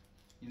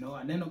 You know,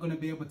 and they're not going to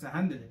be able to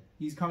handle it.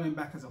 He's coming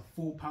back as a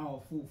full power,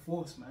 full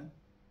force, man.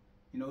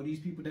 You know, these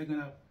people, they're going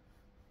to,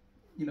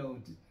 you know,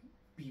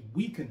 be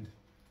weakened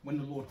when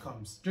the Lord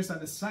comes. Just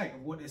at the sight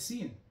of what they're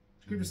seeing.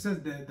 Scripture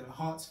says their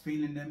hearts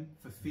failing them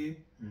for fear,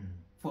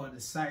 for the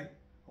sight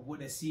of what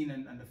they're seeing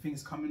and the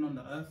things coming on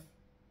the earth.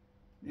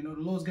 You know,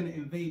 the Lord's going to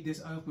invade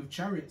this earth with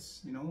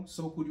chariots, you know,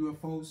 so-called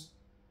UFOs,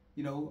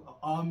 you know, an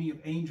army of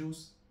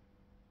angels,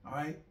 all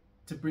right,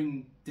 to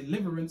bring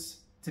deliverance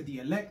to the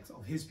elect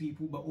of his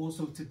people, but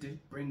also to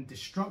bring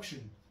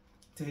destruction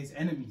to his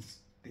enemies,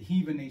 the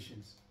heathen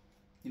nations,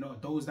 you know,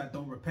 those that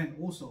don't repent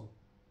also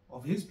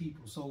of his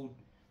people. So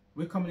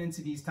we're coming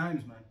into these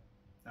times, man,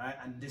 all right,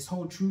 and this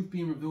whole truth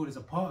being revealed is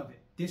a part of it.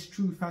 This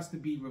truth has to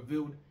be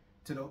revealed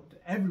to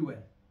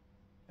everywhere.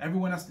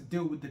 Everyone has to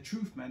deal with the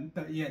truth, man.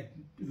 That, yeah,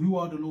 who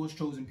are the Lord's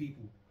chosen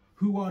people?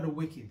 Who are the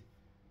wicked?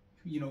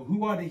 You know,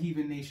 who are the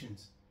heathen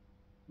nations?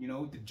 You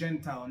know, the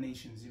Gentile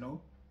nations, you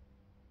know,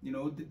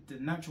 the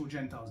natural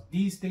Gentiles.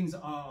 These things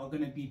are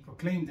going to be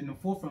proclaimed in the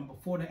forefront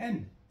before the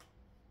end.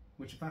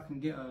 Which, if I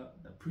can get a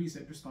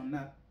precept just on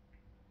that,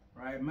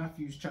 right?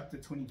 Matthew chapter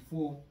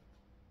 24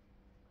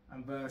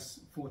 and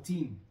verse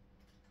 14.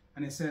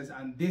 And it says,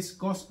 and this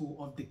gospel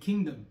of the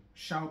kingdom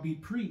shall be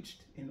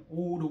preached in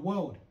all the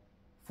world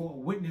for a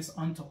witness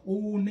unto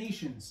all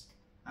nations,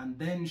 and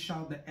then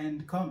shall the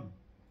end come.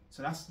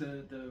 So that's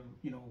the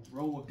you know,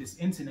 role of this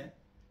internet,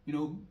 you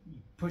know,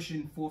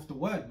 pushing forth the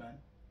word, man.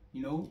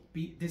 You know,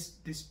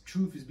 this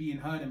truth is being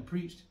heard and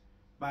preached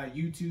by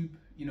YouTube,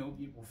 you know,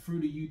 through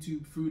the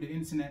YouTube, through the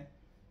internet.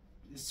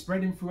 It's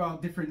spreading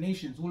throughout different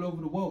nations all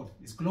over the world.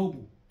 It's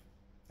global.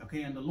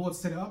 Okay, and the Lord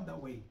set it up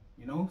that way,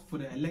 you know, for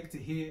the elect to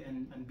hear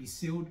and be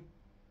sealed,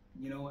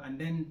 you know, and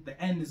then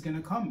the end is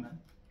gonna come, man.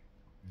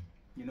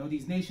 You know,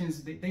 these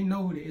nations, they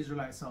know who the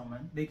Israelites are,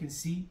 man. They can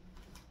see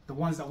the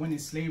ones that went in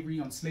slavery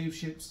on slave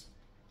ships.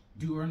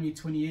 Deuteronomy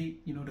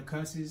 28, you know, the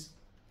curses.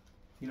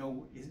 You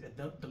know,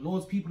 the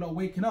Lord's people are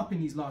waking up in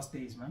these last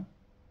days, man.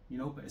 You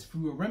know, but it's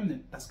through a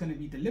remnant that's going to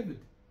be delivered.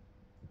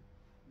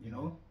 You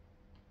know?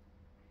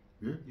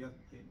 Yeah.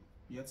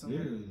 You had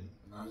something?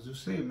 Yeah, as you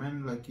say,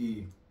 man, like,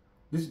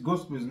 this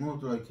gospel is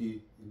not like,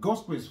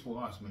 gospel is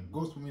for us, man.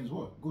 Gospel means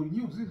what? Good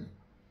news, isn't it?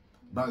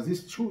 But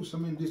this truth, I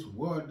mean, this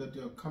word that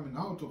are coming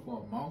out of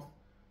our mouth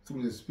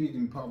through the spirit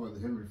and power of the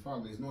Heavenly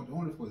Father is not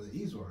only for the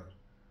Israelites,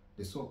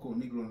 the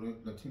so-called Negro,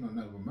 Latino, and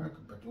Native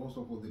American, but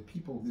also for the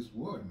people of this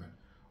world, man.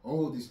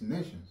 All these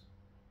nations,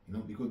 you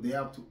know, because they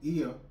have to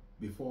hear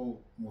before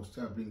Most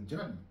High bring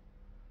judgment.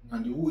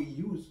 And who we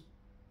use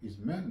is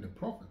man, the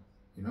prophet,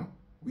 you know.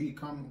 We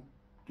come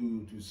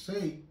to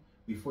say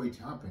before it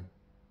happened,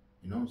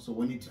 you know. So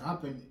when it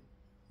happened,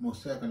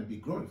 Most High going to be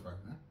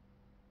glorified, man,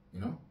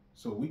 you know.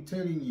 So we're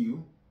telling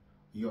you,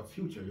 your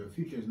future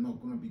is not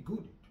going to be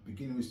good. To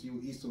begin with you,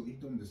 Esau,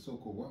 Edom, the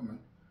so-called woman,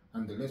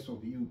 and the rest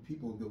of you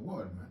people of the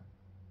world, man.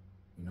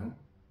 You know,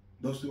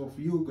 those of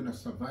you are going to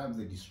survive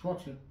the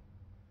destruction.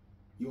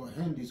 Your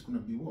hand is going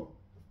to be what?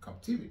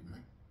 Captivity,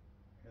 man.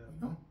 Yeah.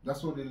 You know,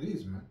 that's what it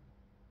is, man.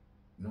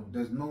 You know,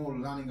 there's no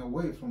running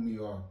away from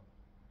your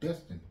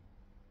destiny.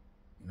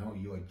 You know,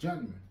 your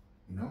judgment.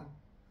 You know,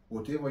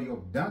 whatever you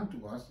have done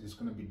to us is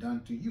going to be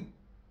done to you.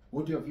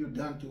 What have you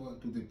done to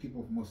the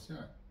people of Mosiah?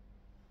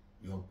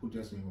 You have put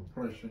us in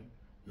oppression.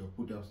 You have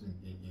put us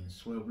in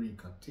slavery, in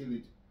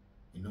captivity.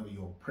 You know,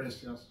 you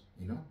oppress us,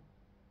 you know,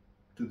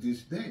 to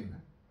this day,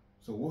 man.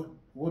 So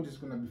what is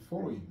going to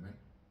befall you, man?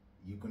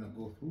 You're going to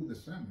go through the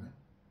same, man.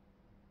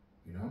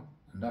 You know,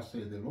 and that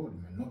says the Lord,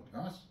 man.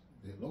 Not us,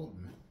 the Lord,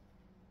 man.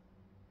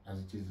 As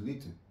it is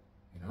written,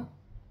 you know.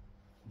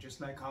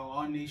 Just like how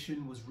our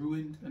nation was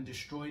ruined and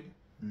destroyed,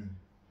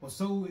 well,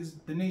 so is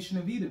the nation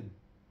of Edom.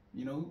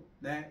 You know,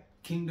 that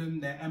kingdom,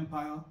 their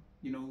empire,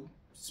 you know,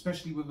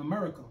 especially with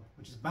America,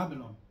 which is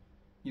Babylon,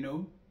 you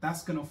know,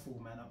 that's gonna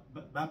fall, man.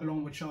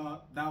 Babylon, which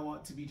thou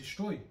art to be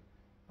destroyed,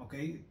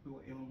 okay,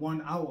 in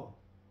 1 hour,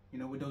 you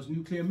know, with those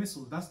nuclear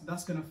missiles.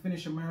 That's gonna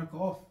finish America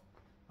off.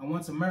 And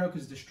once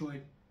America's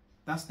destroyed,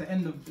 that's the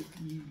end of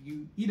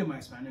you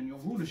Edomites, man, and your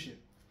rulership,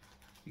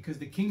 because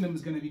the kingdom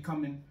is gonna be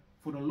coming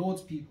for the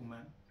Lord's people,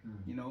 man.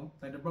 You know,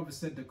 like the brother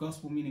said, the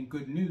gospel meaning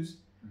good news.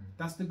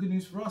 That's the good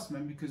news for us,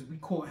 man, because we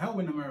caught hell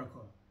in America.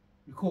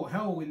 We caught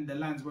hell in the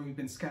lands where we've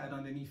been scattered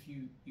underneath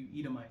you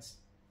Edomites.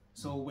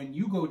 So when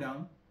you go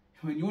down,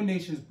 when your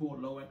nation's brought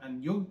low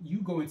and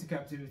you go into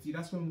captivity,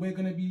 that's when we're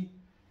going to be,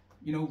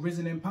 you know,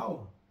 risen in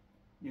power,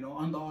 you know,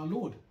 under our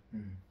Lord.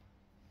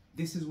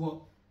 This is what,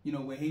 you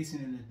know, we're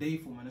hastening the day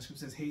for, man. The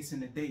scripture says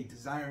hasten the day,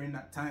 desiring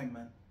that time,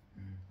 man.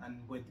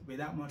 And we're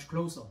that much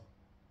closer,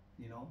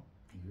 you know.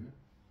 Yeah.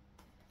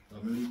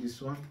 I'm going to read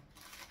this one.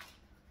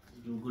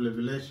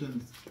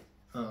 Revelation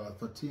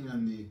 13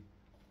 and the...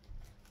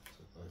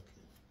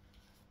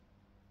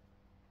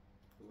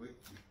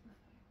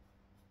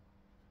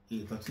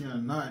 Okay. 13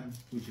 and 9,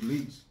 which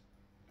leads,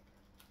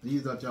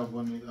 these that have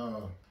one,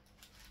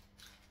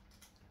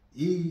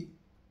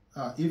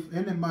 if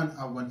any man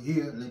have an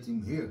ear, let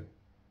him hear.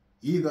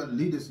 He that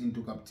leadeth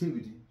into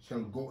captivity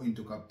shall go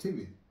into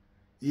captivity.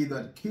 He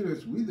that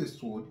killeth with the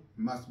sword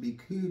must be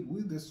killed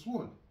with the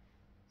sword.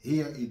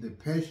 Here is the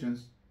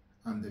patience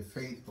and the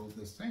faith of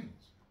the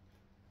saints.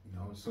 You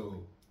know,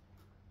 so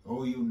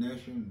all you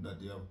nations that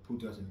they have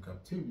put us in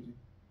captivity,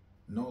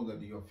 know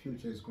that your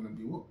future is going to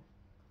be what?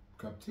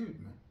 Captivity,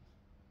 man.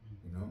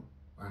 You know,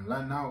 and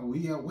right now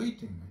we are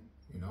waiting, man.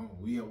 You know,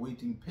 we are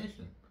waiting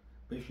patient.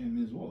 Patient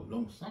means what?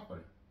 Long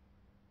suffering.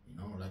 You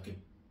know,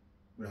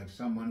 like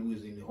someone who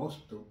is in the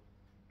hospital,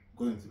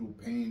 going through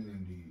pain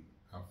and the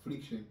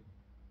affliction,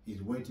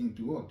 is waiting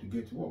to work, to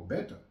get to work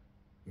better.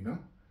 You know,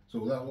 so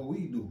that's what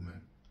we do,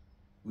 man.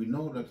 We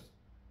know that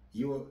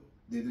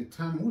the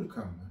time will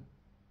come, man,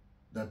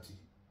 that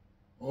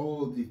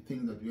all the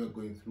things that we are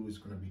going through is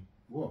gonna be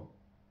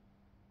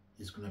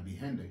it's gonna be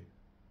handed,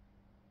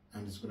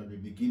 and it's gonna be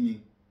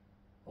beginning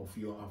of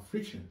your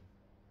affliction.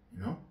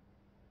 You know,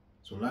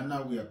 so right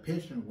now we are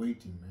patient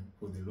waiting, man,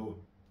 for the Lord.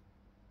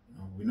 You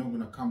know, we're not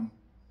gonna come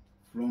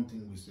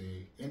flaunting with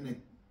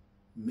any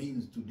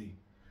means to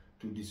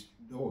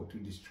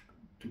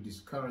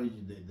discourage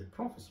the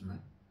prophets,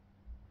 man.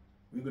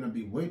 We're gonna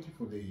be waiting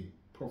for the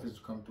prophets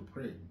to come to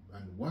pray,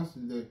 and once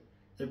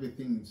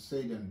everything is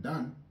said and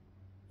done,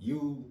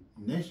 you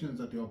nations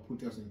that you have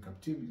put us in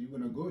captivity, you're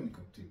gonna go in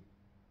captivity.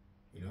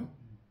 You know,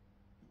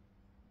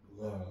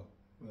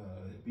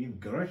 if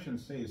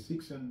Galatians says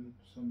 6 and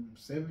some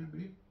 7, I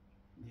believe.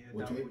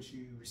 Yeah, that which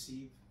you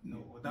receive,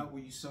 or that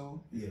what you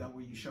sow, that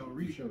what you shall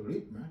reap. You shall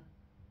reap, man.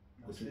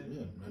 That's it.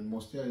 Yeah, and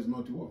most here is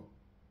not to work.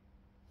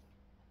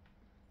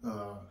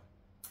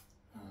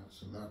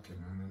 So lucky,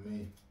 man. I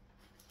mean,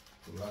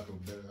 for lack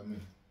of better, I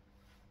mean,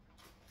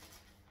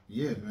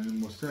 yeah, man.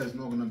 Most here is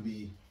not gonna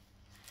be.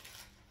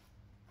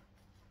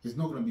 It's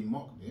not gonna be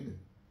mocked, is it?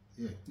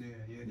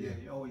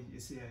 Yeah. Oh,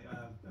 it's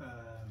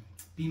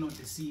be not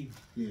deceived.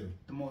 Yeah.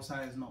 The Most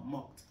High is not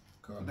mocked.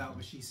 God, that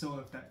which He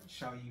soweth, that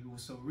shall you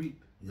also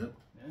reap. Yep.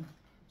 Yeah.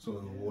 So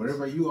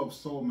wherever you have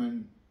sown,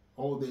 man,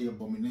 all the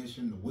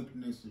abomination, the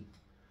wickedness,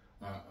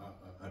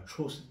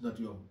 atrocity that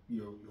your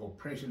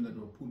oppression that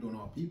you have put on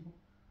our people,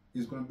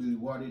 is going to be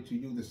rewarded to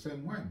you the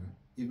same way, man,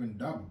 even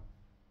double.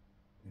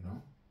 You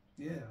know.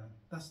 Yeah,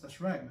 that's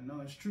right, man.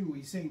 No, it's true what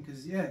you're saying,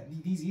 because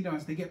these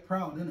Edomites, they get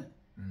proud, innit?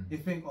 They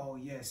think, oh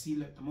yeah, see,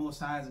 look, the Most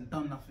High hasn't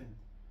done nothing.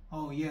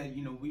 Oh yeah,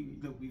 you know,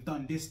 we've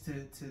done this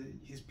to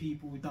His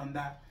people, we've done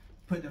that,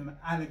 put them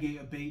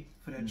alligator bait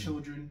for their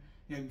children.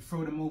 You know, we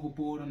throw them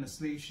overboard on the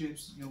slave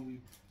ships. You know,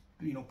 we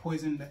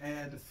poison the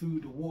air, the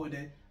food, the water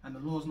there, and the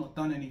Lord's not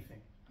done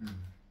anything.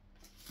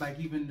 Like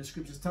even the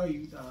scriptures tell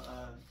you,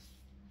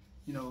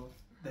 you know,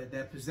 that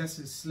their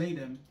possessors slay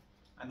them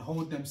and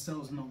hold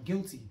themselves not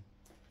guilty.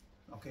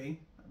 Okay,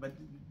 but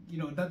you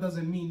know that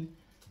doesn't mean,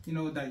 you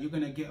know, that you're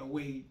gonna get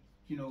away,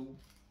 you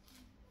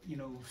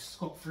know,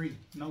 scot-free.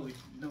 No,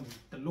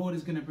 the Lord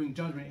is gonna bring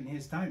judgment in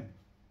His time.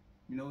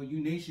 You know, you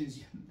nations,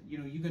 you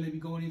know, you're gonna be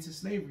going into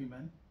slavery,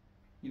 man.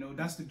 You know,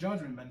 that's the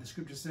judgment, man. The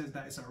scripture says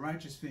that it's a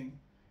righteous thing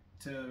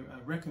to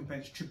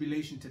recompense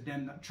tribulation to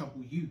them that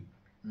trouble you.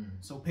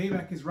 So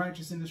payback is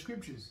righteous in the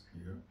scriptures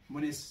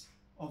when it's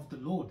of the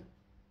Lord,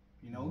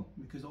 you know,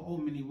 because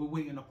ultimately we're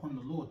waiting upon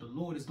the Lord. The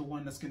Lord is the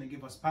one that's going to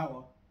give us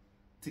power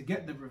to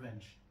get the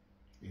revenge.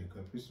 Yeah,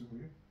 can I please for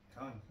you?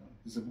 Come.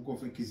 It's the book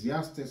of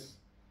Ecclesiastes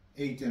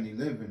 8 and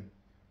 11.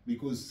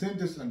 Because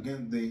sentence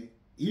against the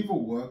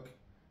evil work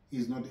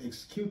is not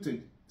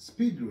executed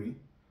speedily,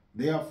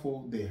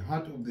 therefore the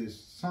heart of the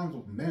sons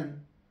of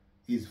men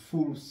is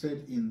full set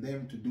in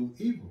them to do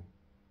evil.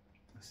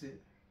 That's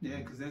it. Yeah,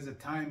 because there's a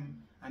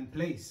time and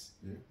place.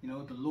 You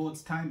know, the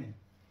Lord's timing.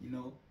 You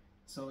know,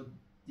 so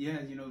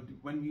yeah, you know,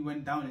 when we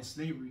went down in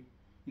slavery,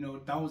 you know,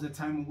 that was a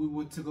time when we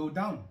were to go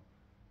down.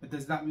 But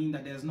does that mean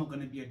that there's not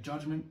going to be a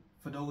judgment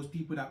for those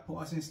people that put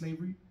us in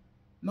slavery?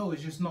 No,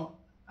 it's just not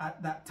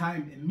at that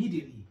time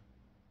immediately.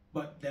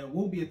 But there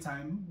will be a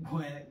time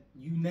where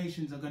you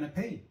nations are going to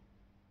pay,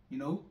 you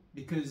know,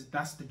 because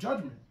that's the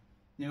judgment.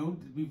 You know,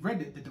 we've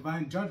read it. The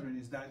divine judgment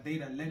is that they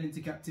that led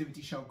into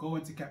captivity shall go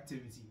into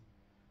captivity.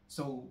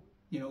 So,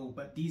 you know,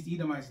 but these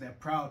Edomites, they're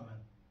proud, man.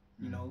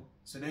 You know,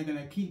 so they're going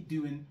to keep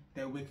doing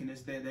their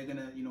wickedness. They're going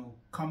to, you know,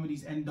 come with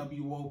these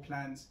NWO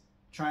plans,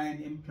 try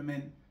and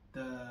implement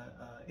the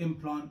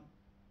implant,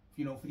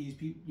 you know, for these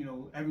people, you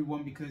know,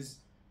 everyone, because,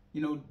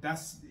 you know,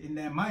 that's in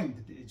their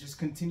mind. It's just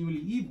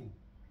continually evil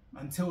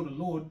until the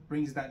Lord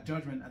brings that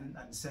judgment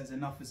and says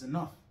enough is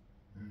enough.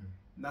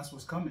 And that's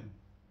what's coming.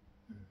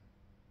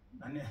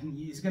 And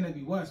it's going to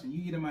be worse. When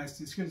you Edomites,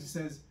 the scripture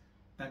says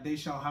that they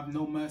shall have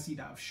no mercy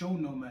that have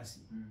shown no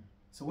mercy.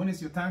 So when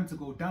it's your time to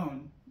go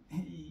down,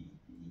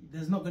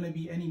 there's not going to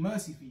be any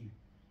mercy for you.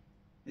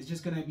 It's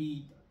just going to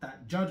be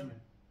that judgment.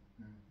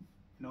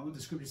 You know, the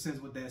scripture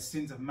says what their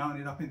sins have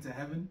mounted up into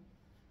heaven.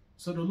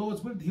 So the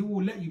Lord's will, He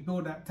will let you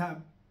build that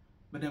tab.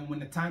 But then when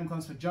the time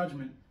comes for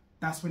judgment,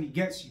 that's when He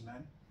gets you,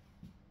 man.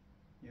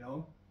 You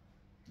know,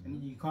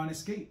 and you can't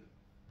escape.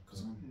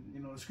 You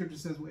know, the scripture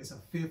says well, it's a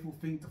fearful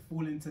thing to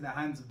fall into the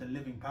hands of the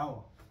living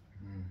power.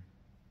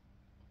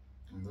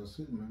 And that's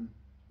it, man.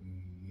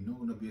 You're not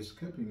gonna be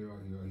escaping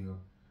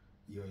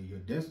your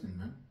destiny,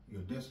 man.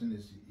 Your destiny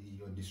is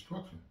your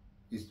destruction.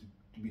 Is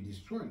to be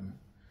destroyed, man.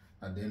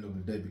 At the end of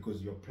the day,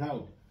 because you're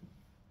proud.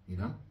 You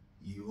know,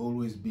 you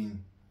always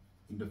been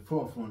in the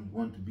forefront,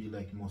 want to be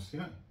like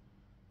Mosiah.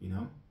 You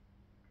know,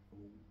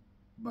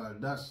 but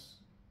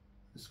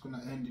it's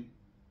gonna end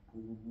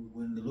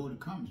when the Lord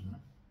comes,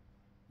 man.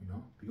 You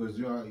know, because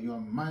your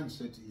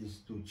mindset is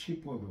to chip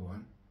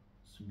everyone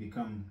to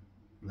become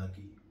like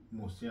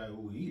Mosiah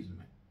who he is,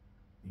 man.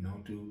 you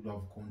know, to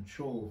have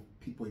control of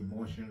people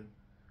emotion,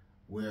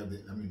 where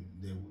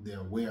they are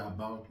aware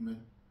about,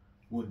 man,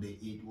 what they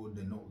eat, what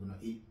they're not gonna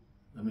eat,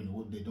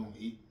 what they don't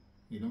eat,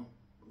 you know,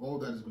 all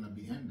that is gonna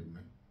be handled,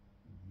 man.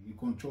 You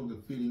control the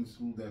feelings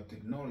through that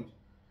technology,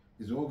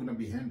 it's all gonna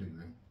be handled,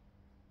 man.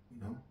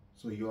 You know,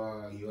 so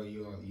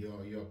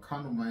your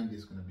carnal mind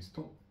is gonna be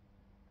stopped,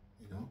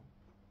 you know.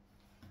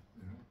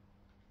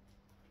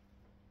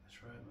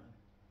 That's right, man.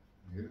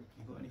 Yeah.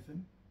 You got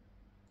anything?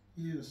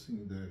 Yes,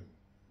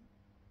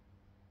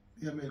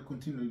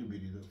 continue a little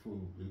bit for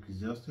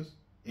Ecclesiastes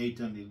 8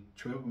 and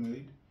 12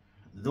 made.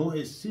 Though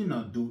a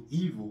sinner do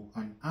evil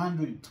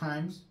 100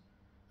 times,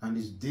 and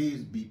his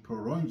days be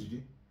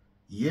prolonged,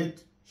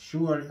 yet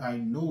surely I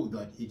know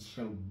that it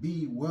shall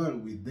be well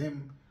with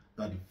them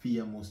that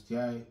fear Most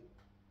High,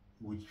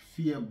 which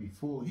fear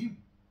before him.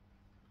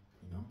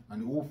 You know,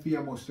 and who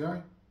fear Most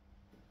High?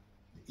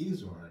 The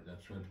Israelite,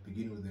 that's right, to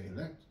begin with the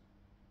elect.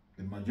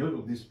 The majority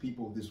of these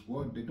people of this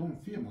world, they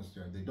don't fear Most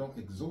High. They don't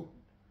exalt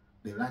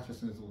the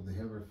righteousness of the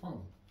Heavenly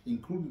Father,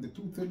 including the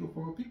 2/3 of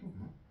our people.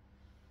 Man.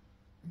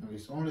 You know,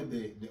 it's only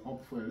the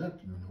up for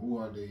elect, man, who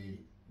are the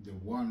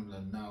ones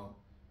that now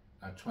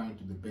are trying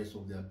to the best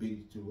of their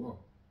ability to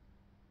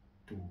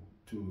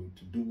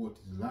do what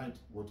is right,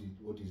 what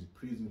is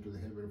pleasing to the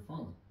Heavenly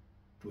Father,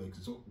 to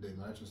exalt the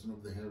righteousness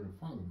of the Heavenly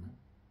Father, man.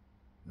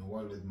 You know,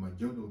 while the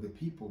majority of the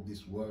people of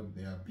this world,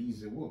 they are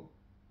busy work,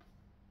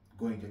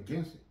 going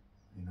against it,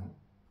 you know.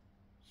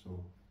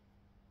 So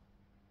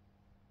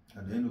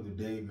at the end of the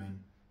day,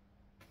 man,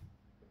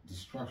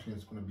 destruction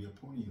is going to be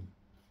upon you,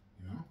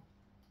 you know.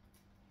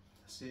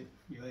 That's it.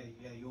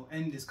 Yeah, your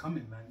end is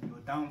coming, man. Your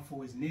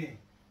downfall is near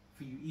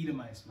for you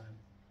Edomites, man.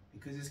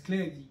 Because it's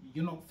clear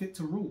you're not fit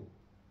to rule.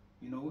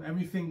 You know,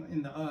 everything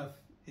in the earth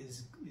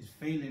is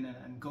failing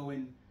and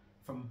going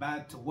from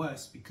bad to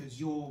worse because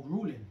you're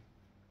ruling.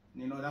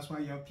 You know, that's why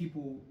you have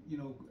people, you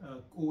know,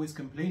 always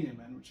complaining,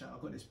 man, which I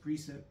got this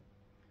precept.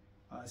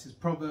 It says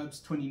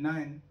Proverbs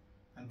 29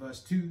 and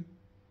verse 2.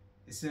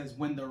 It says,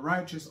 when the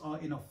righteous are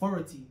in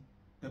authority,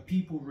 the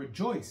people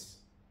rejoice.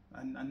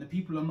 And the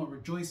people are not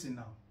rejoicing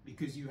now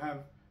because you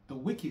have the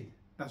wicked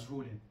that's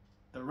ruling.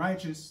 The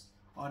righteous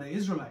are the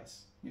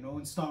Israelites, you know,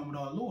 and starting with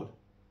our Lord,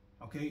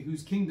 okay,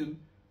 whose kingdom,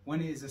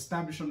 when it is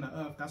established on the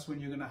earth, that's when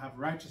you're going to have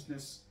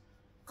righteousness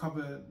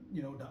cover,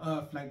 you know, the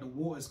earth like the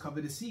waters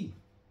cover the sea.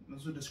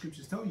 That's what the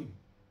scriptures tell you,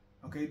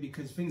 okay,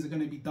 because things are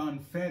going to be done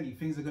fairly,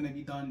 things are going to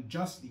be done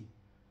justly.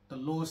 The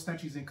laws,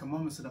 statutes, and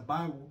commandments of the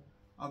Bible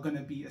are going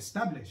to be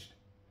established.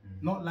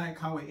 Not like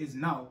how it is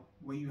now,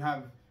 where you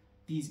have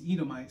these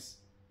Edomites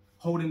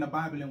holding the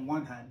Bible in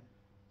one hand,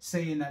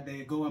 saying that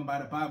they're going by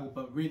the Bible,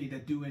 but really they're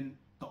doing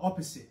the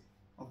opposite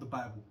of the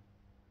Bible.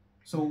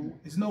 So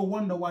it's no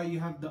wonder why you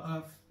have the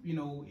earth, you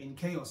know, in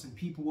chaos and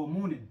people were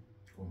mourning.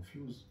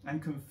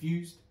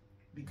 Confused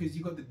because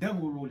you got the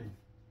devil ruling.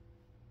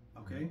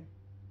 Okay?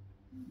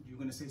 You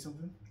gonna say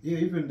something? Yeah,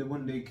 even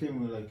when they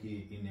came like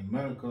in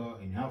America,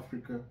 in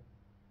Africa,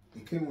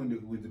 they came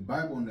with the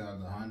Bible on the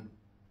other hand,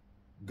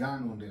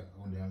 gun on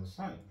the other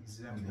side.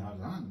 Exactly. On the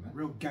other hand, man.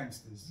 Real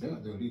gangsters. Yeah,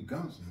 they're real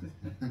gangsters,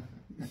 man.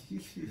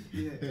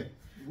 Yeah.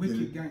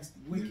 Wicked gangster,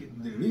 wicked,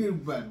 man. The real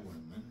bad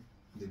one, man.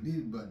 The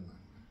real bad man.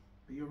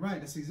 But you're right,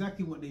 that's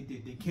exactly what they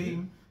did. They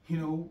came, you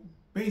know,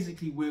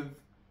 basically with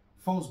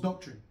false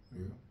doctrine.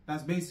 Yeah.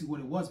 That's basically what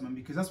it was, man,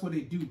 because that's what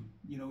they do.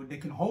 You know, they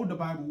can hold the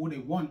Bible what they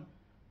want,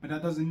 but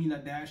that doesn't mean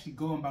that they're actually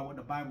going by what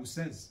the Bible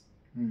says.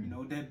 You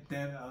know,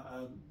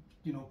 they're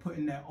you know,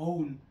 putting their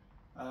own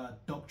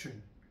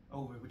doctrine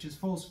over it, which is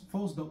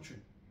false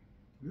doctrine.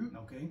 Yeah.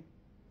 Okay.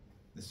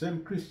 The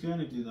same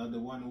Christianity are the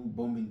one who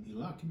bombing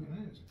Iraq,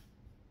 man.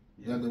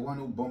 Yeah. They're the one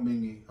who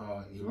bombing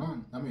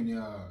Iran. I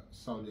mean,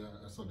 Saudi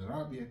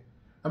Arabia.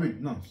 I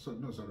mean, sorry,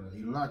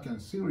 Iraq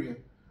and Syria,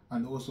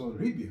 and also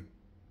Libya.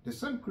 The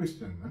same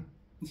Christian, man.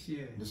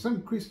 Yeah. The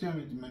same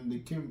Christianity, man.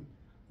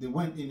 They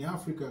went in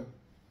Africa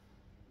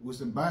with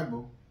the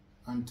Bible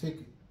and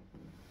take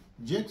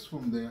Jakes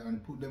from there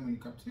and put them in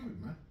captivity,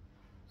 man.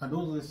 And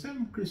those are the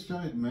same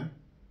Christianity, man,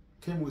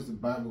 came with the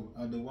Bible,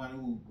 are the one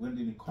who went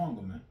in the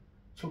Congo, man,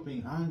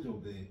 chopping hands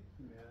of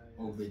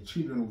the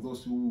children of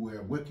those who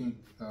were working,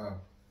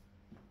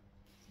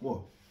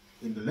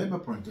 in the labor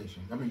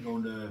plantation. I mean,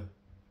 on the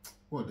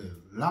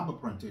labor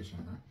plantation,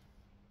 man.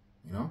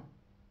 You know,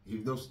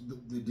 if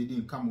they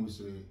didn't come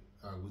with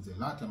a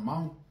large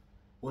amount,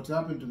 what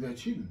happened to their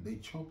children? They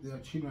chopped their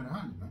children's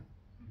hands, man.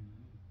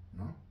 You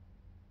know,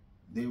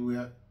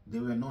 they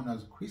were known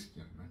as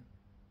Christian, man.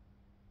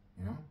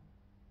 You know,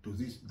 to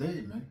this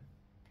day, man,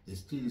 they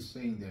still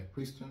saying they're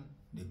Christian.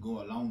 They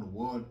go around the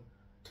world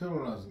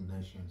terrorizing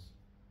nations,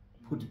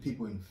 put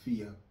people in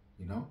fear.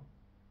 You know,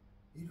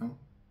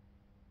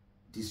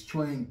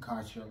 destroying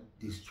culture,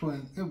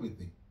 destroying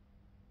everything,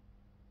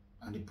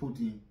 and they put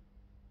in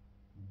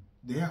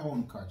their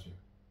own culture,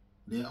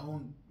 their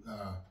own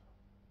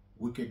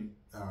wicked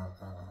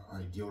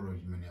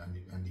ideology, man,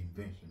 and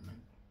invention,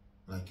 man.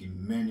 Like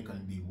in men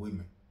can be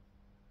women,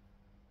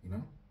 you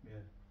know.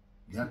 Yeah.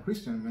 They are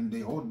Christian, man. They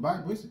hold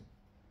Bible,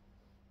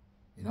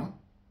 you know.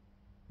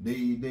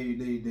 They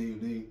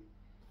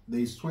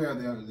they swear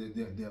they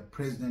are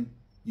president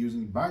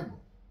using Bible.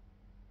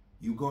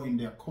 You go in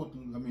their court,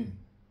 I mean,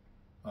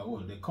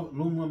 what the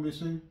courtroom, what they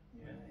say?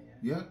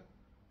 Yeah.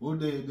 What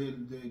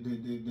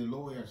the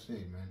lawyer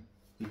say, man?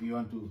 If you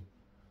want to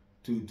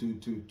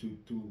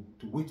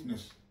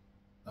witness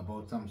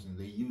about something,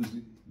 they use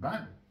the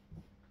Bible.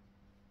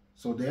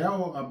 So they are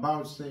all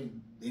about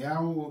saying, they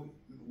are all,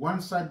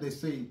 one side they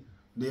say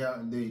they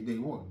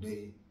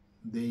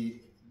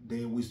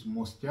with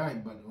Most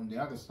High, but on the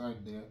other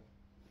side they're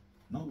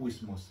not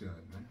with Most High,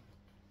 man.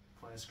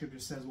 For the scripture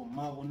says, well,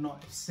 marvel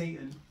not if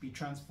Satan be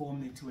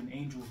transformed into an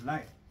angel of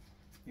light.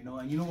 You know,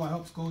 and you know what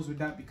helps goes with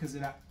that, because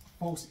of that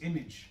false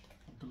image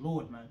of the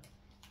Lord, man.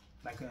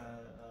 Like a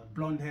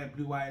blonde hair,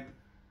 blue eyed,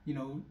 you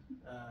know,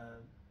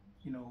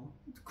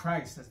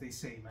 Christ, as they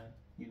say, man.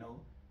 You know,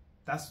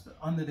 that's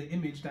under the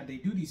image that they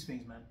do these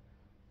things, man.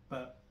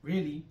 But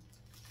really,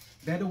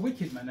 they're the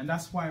wicked, man, and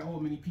that's why all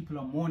many people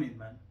are mourning,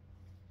 man.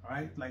 All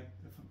right, like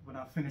when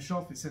I finish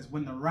off, it says,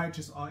 when the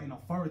righteous are in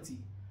authority,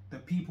 the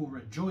people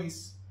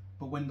rejoice,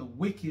 but when the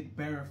wicked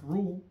beareth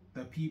rule,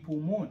 the people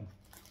mourn.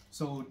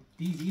 So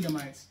these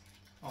Edomites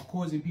are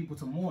causing people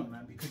to mourn,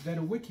 man, because they're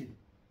the wicked.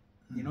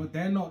 You know,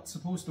 they're not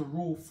supposed to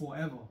rule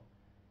forever.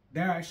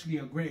 They're actually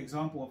a great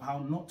example of how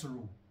not to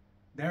rule.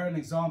 They're an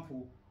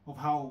example of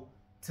how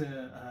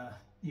to,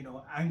 you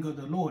know, anger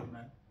the Lord,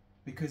 man.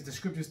 Because the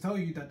scriptures tell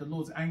you that the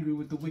Lord's angry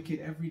with the wicked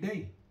every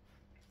day.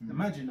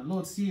 Imagine, the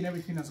Lord's seeing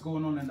everything that's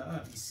going on in the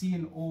earth. He's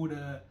seeing all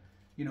the,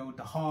 you know,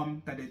 the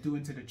harm that they're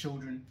doing to the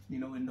children, you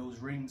know, in those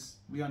rings.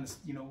 We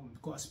understand, you know,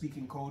 we've got a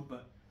speaking code,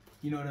 but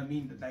you know what I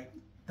mean? That, like,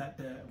 that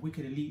the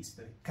wicked elites,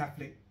 the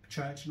Catholic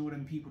Church, and all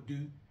them people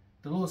do.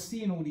 The Lord's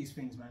seeing all these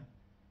things, man.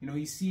 You know,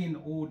 he's seeing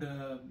all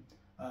the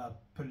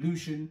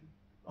pollution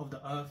of the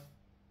earth.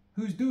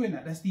 Who's doing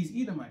that? That's these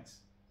Edomites.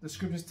 The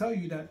scriptures tell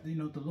you that, you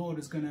know, the Lord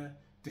is going to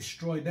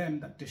destroy them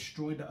that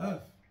destroy the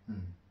earth.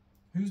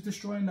 Who's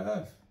destroying the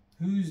earth?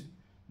 Who's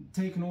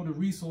taking all the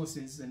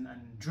resources and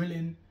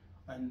drilling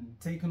and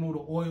taking all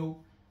the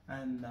oil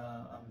and,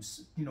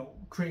 you know,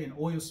 creating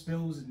oil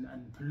spills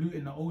and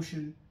polluting the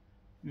ocean,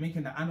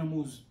 making the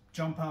animals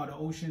jump out of the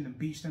ocean and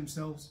beach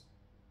themselves?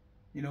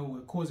 You know,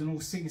 we're causing all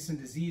sickness and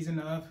disease in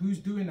the earth. Who's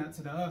doing that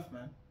to the earth,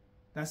 man?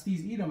 That's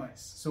these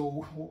Edomites.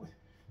 So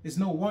it's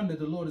no wonder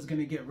the Lord is going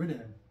to get rid of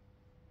them.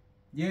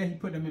 Yeah, he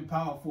put them in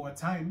power for a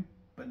time,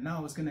 but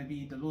now it's going to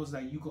be the Lord's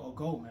like, you got to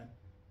go, man.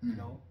 You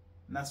know,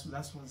 and that's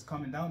what it's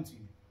coming down to.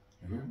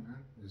 Yeah, man.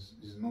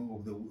 It's not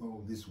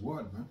of this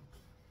world, man.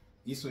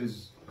 Esau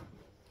is,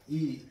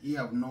 he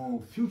have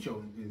no future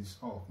in this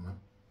earth, man.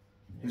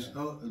 Yeah.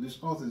 This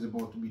earth is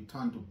about to be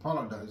turned to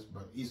paradise,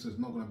 but Esau is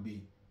not going to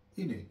be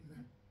in it,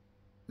 man.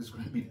 It's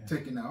going to be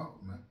taken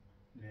out, man.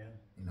 Yeah.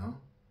 You know,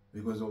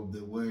 because of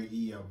the way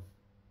he have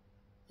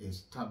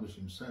established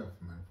himself,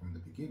 man, from the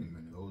beginning,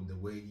 man. Or the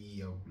way he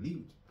have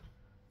lived.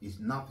 It's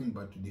nothing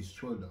but to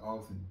destroy the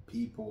earth and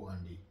people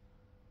and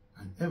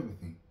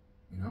everything,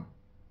 you know.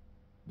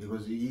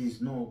 Because he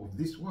is no of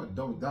this world.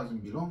 That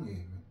doesn't belong here,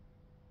 man.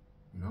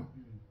 You know,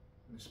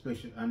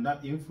 especially, and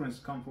that influence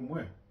come from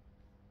where?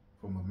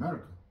 From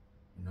America,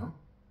 you know.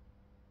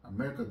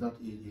 America, that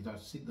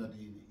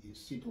it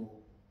sit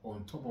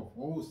on top of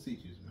all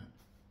cities, man.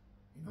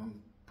 You know,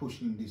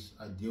 pushing this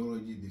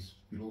ideology, this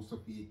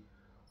philosophy,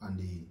 and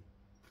the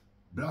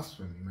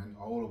blasphemy, man,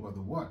 all over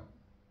the world.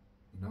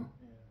 You know,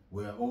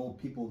 where all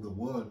people of the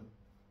world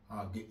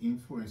get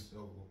influenced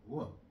of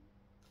what?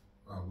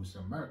 With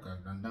America,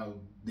 and now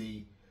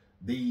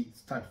they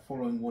start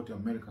following what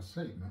America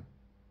said, man.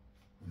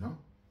 You know,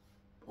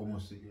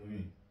 almost, I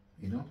mean,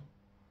 you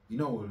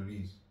know what it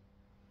is.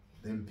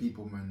 Them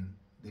people, man,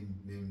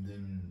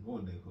 them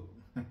what they call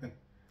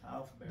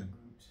Alphabet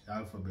groups.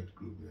 Alphabet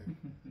group, yeah.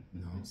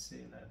 You know, say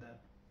it like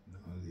that. No,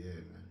 yeah,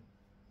 man.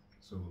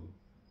 So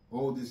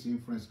all this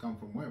influence come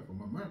from where?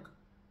 From America,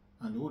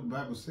 and what the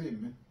Bible say,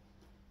 man.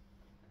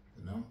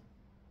 You know.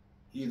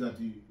 He that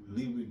you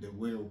live with the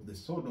way of the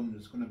Sodom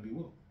is going to be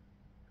what?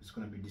 It's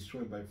going to be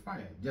destroyed by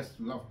fire. Just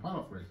to love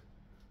paraphrase,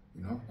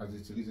 you know, as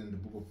it is in the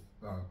book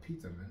of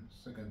Peter, man.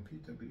 2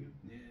 Peter, believe.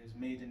 Yeah, it's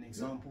made an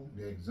example.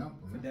 The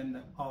example, for them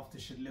that after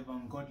should live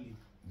ungodly.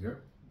 Yeah.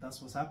 That's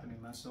what's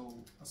happening, man. So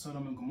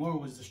Sodom and Gomorrah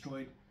was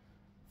destroyed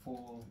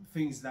for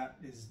things that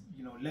is,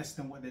 you know, less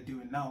than what they're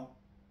doing now.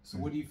 So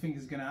what do you think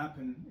is going to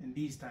happen in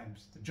these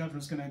times? The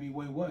judgment's going to be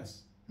way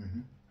worse.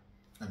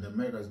 And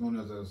America is known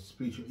as a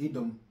spiritual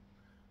Edom.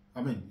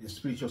 I mean, the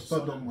spiritual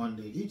Sodom and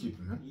the Egypt,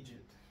 man.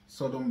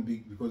 Sodom,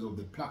 because of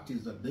the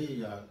practice that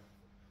they are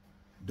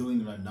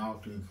doing right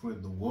now to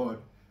influence the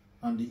world,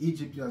 and the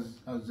Egypt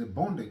as a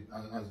bondage,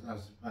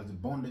 as the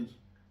bondage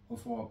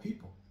of our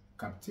people,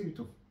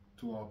 captivity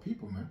to our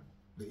people, man,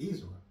 the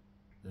Israel,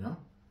 you know.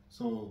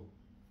 So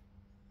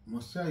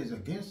Messiah is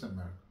against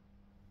America,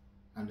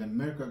 and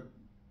America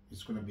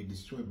is going to be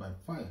destroyed by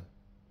fire,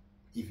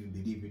 if you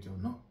believe it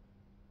or not.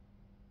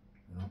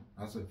 You know,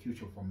 that's the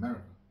future for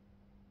America.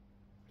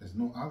 There's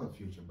no other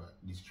future but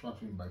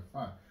destruction by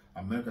fire.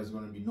 America is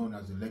going to be known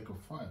as the lake of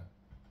fire.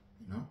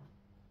 You know?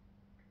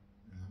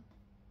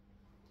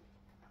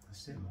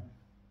 That's it, man.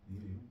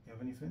 Yeah. You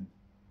have anything?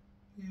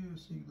 Yeah,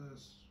 see,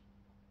 that's.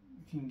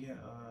 You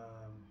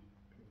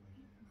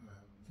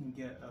can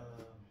get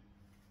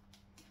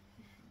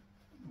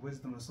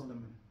Wisdom of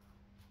Solomon.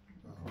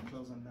 I'll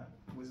close on that.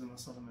 Wisdom of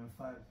Solomon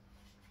 5.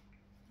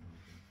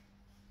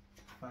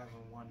 5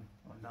 and 1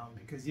 on down.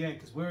 Because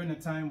we're in a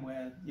time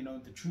where, you know,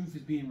 the truth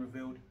is being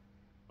revealed.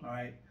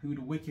 Alright, who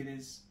the wicked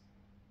is.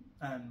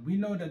 And we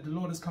know that the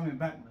Lord is coming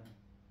back, man.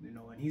 You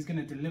know, and he's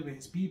gonna deliver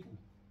his people.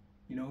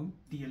 You know,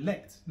 the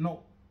elect.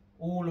 Not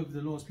all of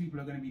the Lord's people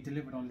are gonna be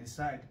delivered on this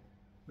side.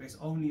 But it's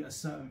only a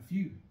certain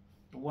few.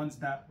 The ones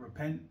that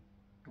repent,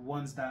 the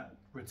ones that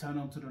return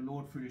unto the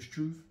Lord through his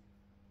truth,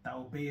 that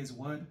obey his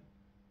word,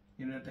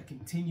 you know, that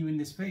continue in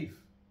this faith,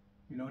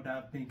 you know, that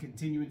have been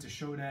continuing to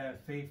show their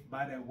faith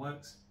by their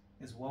works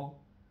as well.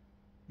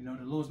 You know,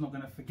 the Lord's not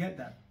going to forget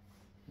that,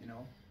 you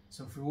know.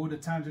 So through all the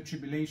times of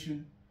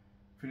tribulation,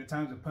 through the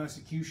times of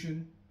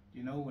persecution,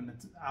 you know, when the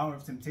hour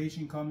of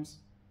temptation comes,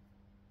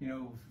 you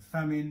know,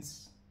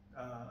 famines,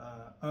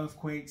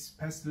 earthquakes,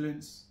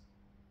 pestilence,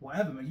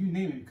 whatever, man, you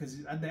name it,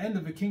 because at the end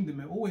of a kingdom,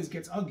 it always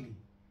gets ugly.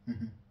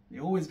 It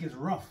always gets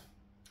rough.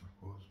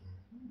 Of course,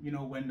 man. You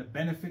know, when the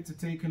benefits are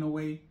taken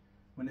away,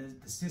 when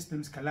the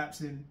system's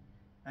collapsing,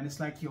 and it's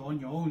like you're on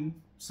your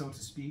own, so to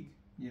speak,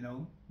 you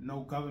know,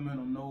 no government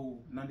or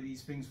none of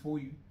these things for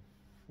you.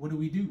 What do?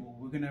 Well,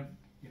 we're going to,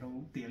 you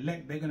know, the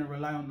elect, they're going to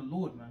rely on the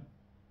Lord, man.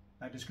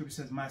 Like the scripture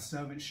says, my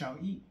servant shall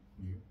eat.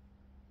 Yeah.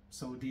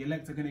 So the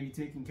elect are going to be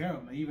taken care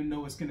of, man, even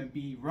though it's going to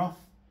be rough,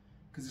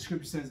 because the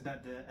scripture says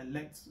that the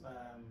elect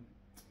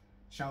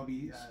shall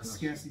be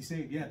scarcely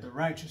saved. Yeah, the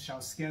righteous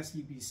shall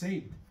scarcely be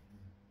saved.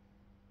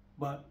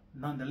 But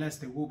nonetheless,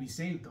 they will be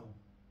saved, though.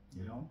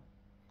 You know.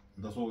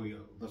 That's why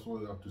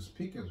we have to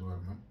speak as well,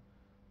 man.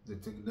 The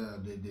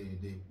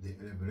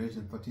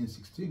Revelation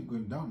 13:16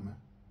 going down, man.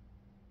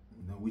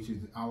 You know, which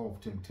is the hour of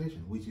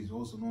temptation, which is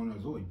also known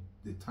as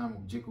the time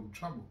of Jacob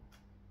trouble.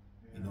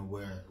 Yeah. You know,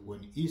 where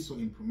when Esau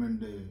implement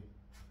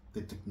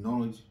the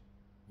technology,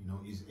 you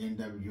know, is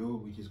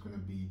NWO, which is going to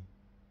be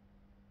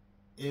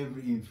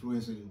every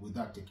influencer with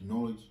that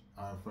technology,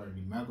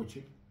 RFID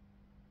microchip.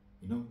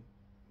 You know,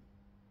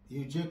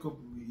 you Jacob,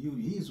 you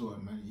Israel,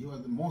 man, you are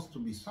the most to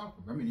be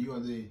suffered. I mean, you are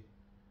the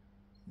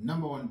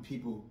 #1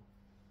 people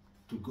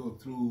to go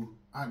through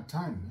hard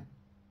time, man.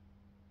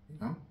 You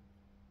know,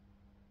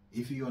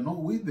 if you are not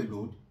with the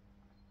Lord,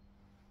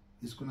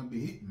 it's gonna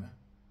be hit, man.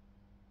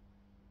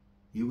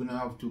 You're gonna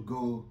have to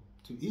go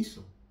to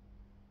Esau,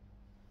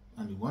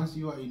 and once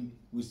you are in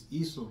with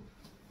Esau,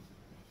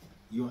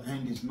 your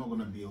end is not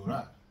gonna be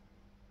alright.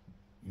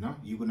 You know,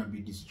 you're gonna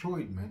be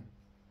destroyed, man,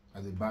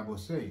 as the Bible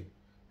says,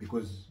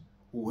 because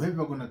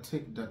whoever gonna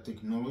take that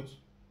technology,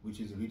 which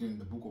is written in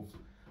the book of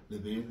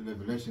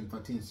Revelation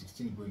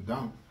 13:16 going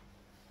down,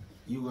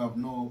 you have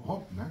no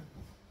hope, man.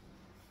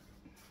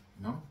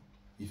 You know,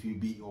 if you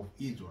be of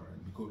Israel,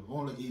 because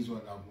only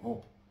Israel have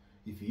hope.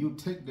 If you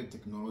take the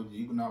technology,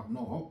 you're gonna have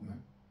no hope,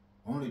 man.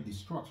 Only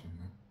destruction,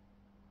 man.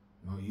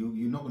 You know,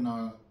 you're not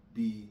gonna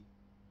be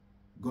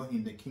going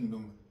in the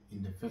kingdom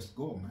in the first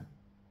go, man.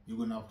 You're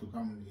gonna have to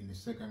come in the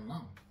second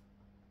round.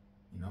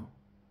 You know,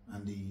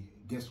 and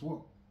guess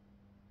what?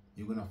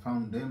 You're gonna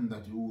find them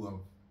that who have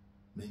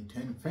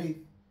maintained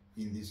faith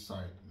in this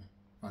side, man,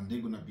 and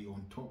they're gonna be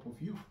on top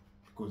of you,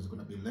 because it's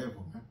gonna be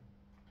level, man.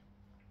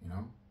 You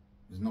know,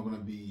 it's not gonna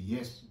be,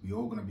 yes, we're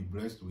all gonna be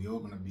blessed, we're all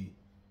gonna be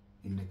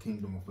in the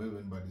kingdom of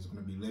heaven, but it's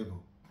gonna be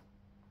level.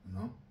 You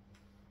know,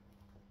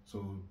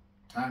 so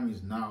time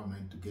is now,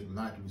 man, to get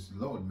light with the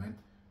Lord, man,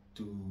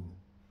 to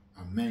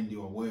amend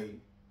your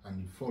way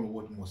and follow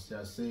what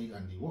Mosiah say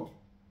and the walk,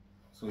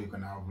 so you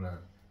can have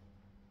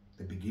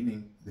the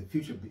beginning, the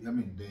future. I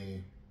mean,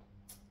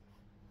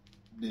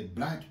 the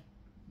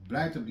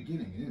brighter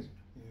beginning, is.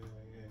 Yeah.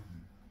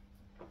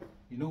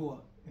 You know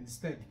what?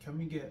 Instead, can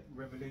we get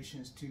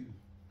Revelations 2?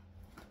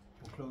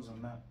 We'll close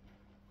on that.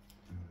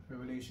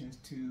 Revelations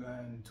 2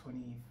 and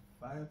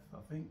 25, I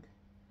think,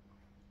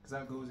 because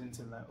that goes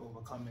into like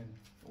overcoming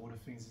all the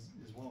things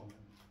as well,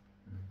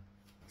 man.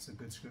 It's a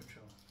good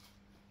scripture.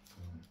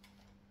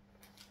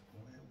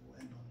 We'll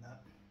end on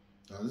that.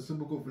 This is the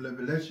book of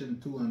Revelation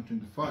 2 and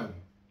 25.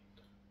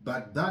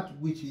 But that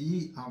which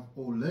ye have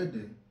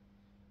already,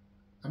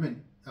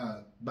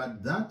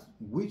 but that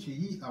which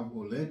ye have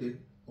already,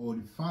 or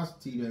the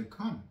fast till I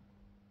come.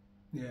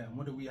 Yeah, and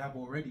what do we have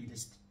already?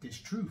 This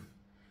truth,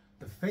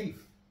 the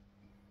faith.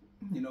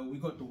 You know, we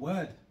got the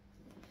word.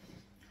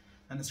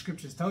 And the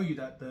scriptures tell you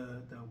that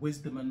the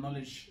wisdom and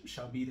knowledge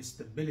shall be the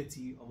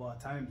stability of our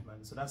times,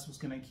 man. So that's what's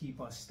going to keep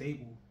us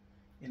stable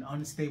in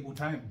unstable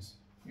times.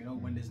 You know,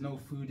 when there's no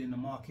food in the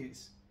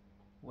markets,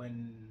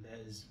 when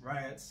there's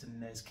riots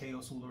and there's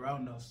chaos all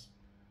around us,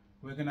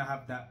 we're going to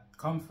have that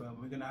comfort.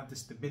 We're going to have the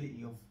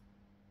stability of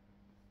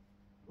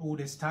all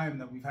this time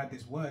that we've had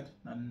this word,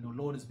 and the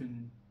Lord has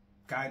been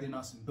guiding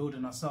us and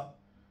building us up.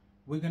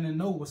 We're going to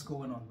know what's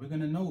going on. We're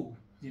going to know,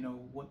 you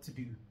know, what to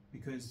do,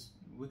 because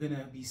we're going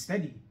to be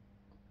steady,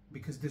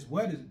 because this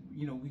word is,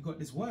 you know, we got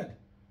this word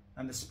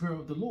and the Spirit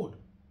of the Lord,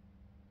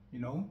 you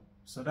know.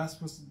 So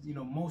that's what's, you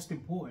know, most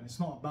important. It's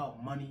not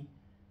about money.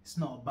 It's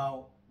not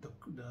about,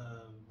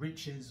 the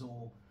riches,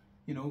 or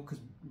you know, because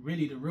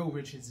really the real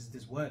riches is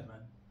this word,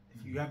 man.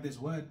 If you have this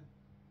word,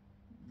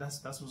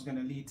 that's what's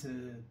gonna lead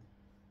to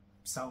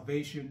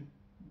salvation,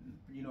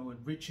 you know,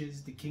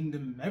 riches, the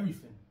kingdom,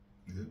 everything.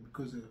 Yeah,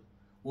 because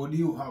what do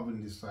you have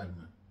in this side,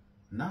 man?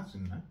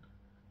 Nothing, man.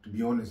 To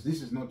be honest,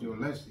 this is not your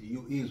lesson.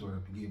 You is what I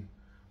begin.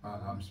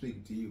 I'm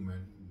speaking to you,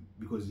 man,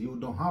 because you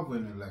don't have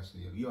any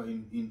lesson. You are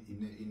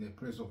in a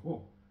place of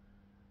war,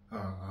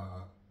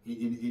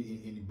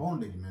 in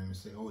bondage, man. We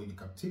say, in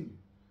captivity.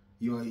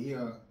 You are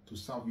here to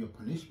serve your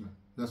punishment.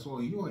 That's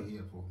all you are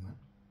here for, man.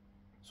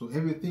 So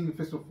everything,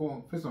 first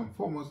and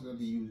foremost, that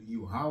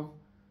you have,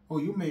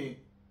 or you may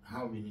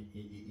have in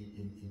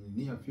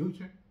the near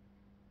future,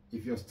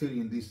 if you're still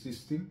in this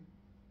system,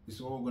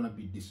 it's all gonna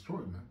be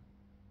destroyed, man.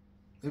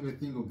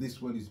 Everything of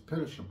this world is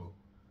perishable,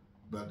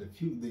 but the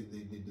thing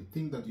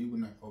that you're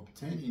gonna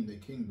obtain in the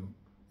kingdom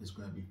is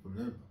gonna be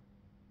forever.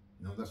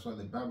 You know, that's why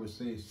the Bible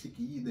says, "Seek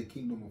ye the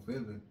kingdom of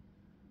heaven,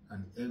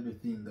 and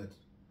everything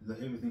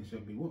everything shall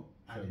be what?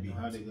 Shall be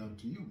added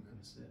unto you, man."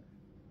 That's it.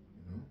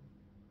 You know.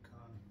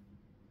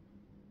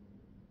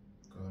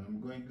 God, I'm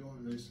going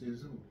on. Let's say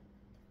so.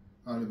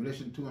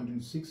 Revelation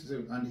 2:6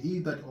 says, "And he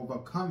that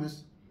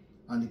overcometh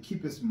and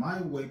keepeth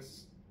my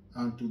works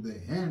unto the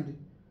end,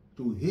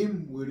 to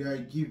him will I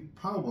give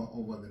power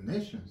over the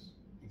nations."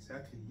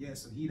 Exactly. Yeah.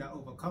 So he that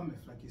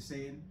overcometh, like you're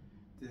saying,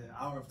 the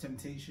hour of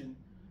temptation,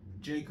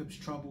 Jacob's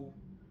trouble,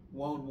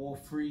 World War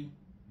III,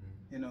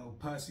 you know,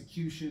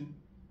 persecution,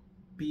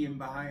 being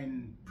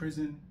behind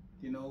prison,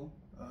 you know,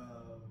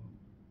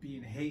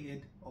 being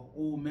hated of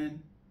all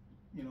men,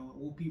 you know,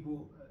 all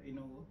people, you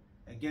know,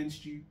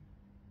 against you.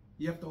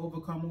 You have to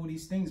overcome all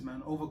these things,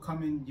 man.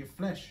 Overcoming your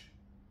flesh.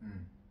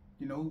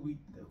 You know, we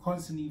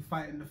constantly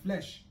fighting the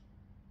flesh,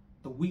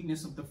 the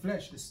weakness of the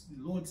flesh. The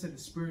Lord said the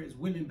spirit is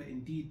willing, but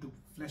indeed the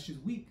flesh is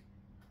weak.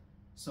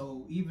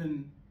 So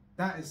even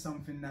that is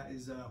something that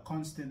is a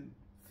constant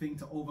thing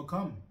to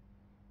overcome.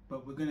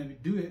 But we're gonna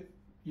do it,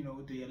 you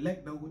know, the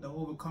elect that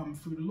overcome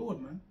through the Lord,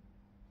 man.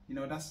 You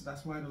know,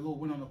 that's why the Lord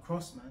went on the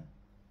cross, man.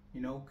 You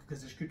know,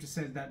 because the scripture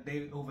says that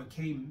they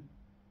overcame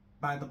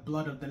by the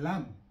blood of the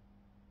Lamb.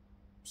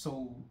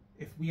 So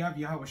if we have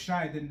Yahweh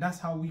Shai, then that's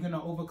how we're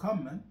gonna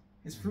overcome, man.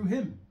 It's through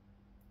him.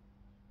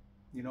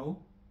 You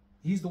know,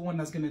 he's the one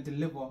that's gonna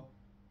deliver,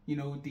 you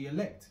know, the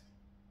elect.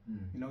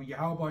 You know,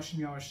 Yahweh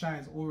Shai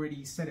has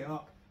already set it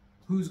up.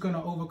 Who's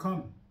gonna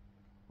overcome?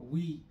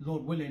 We,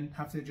 Lord willing,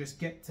 have to just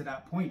get to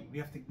that point. We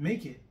have to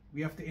make it.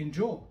 We have to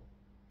endure.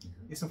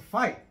 It's a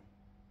fight.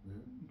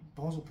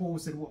 Apostle Paul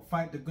said, "What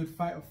fight? The good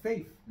fight of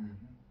faith."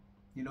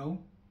 You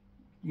know,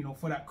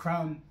 for that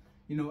crown,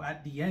 you know,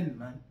 at the end,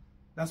 man.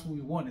 That's what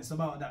we want. It's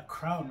about that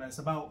crown, man. It's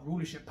about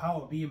rulership,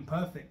 power, being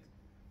perfect.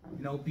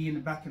 You know, being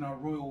back in our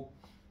royal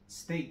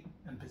state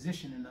and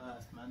position in the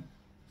earth, man.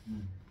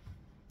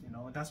 You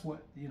know, that's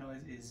what, you know,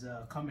 is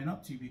coming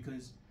up to,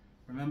 because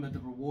remember the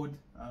reward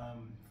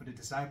for the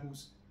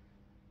disciples.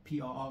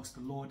 Peter asked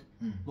the Lord,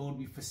 "Lord,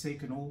 we've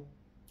forsaken all.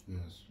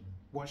 Yes.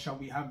 What shall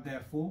we have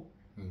therefore?"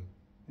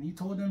 And he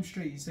told them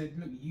straight. He said,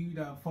 "Look, you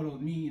that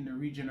followed me in the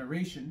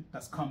regeneration,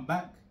 that's come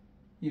back,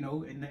 you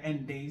know, in the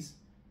end days,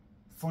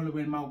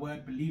 following my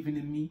word, believing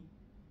in me,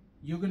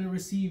 you're going to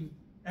receive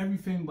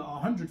everything but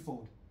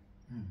 100-fold.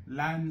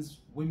 Lands,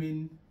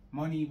 women,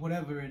 money,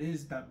 whatever it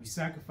is that we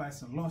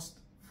sacrificed and lost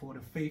for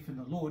the faith in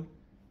the Lord,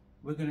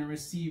 we're going to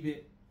receive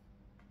it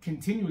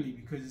continually,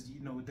 because, you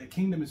know, the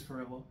kingdom is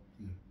forever.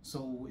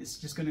 So it's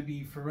just going to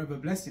be forever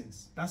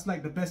blessings. That's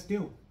like the best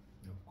deal.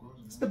 Of course.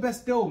 It's the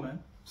best deal,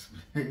 man.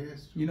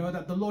 Yes. You know,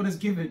 that the Lord has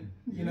given,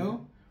 you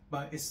know,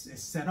 but it's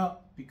set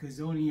up because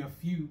only a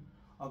few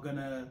are going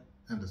to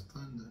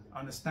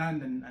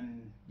understand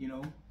and, you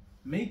know,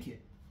 make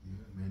it.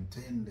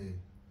 Maintain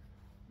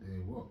the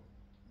what?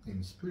 In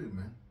the spirit,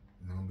 man.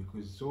 You know,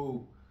 because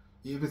so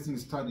everything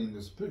started in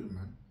the spirit,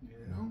 man.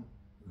 You know,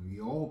 we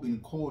all been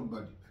called,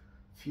 but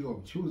few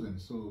are chosen.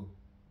 So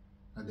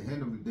at the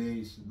end of the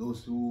day, it's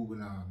those who are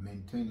gonna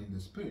maintain in the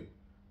spirit,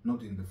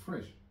 not in the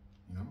flesh.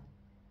 You know,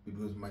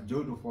 because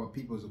majority of our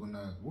people are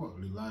gonna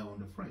rely on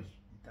the flesh.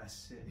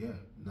 That's it. Yeah,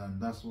 then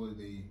that's why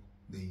they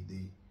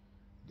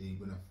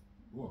gonna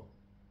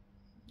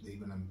they're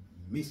gonna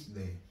miss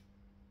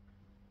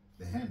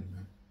the hand,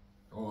 man.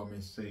 Or I may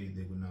say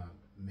they're gonna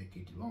make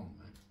it long,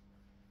 man.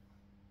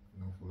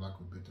 You know, for lack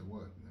of a better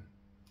word, man.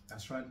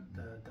 That's right.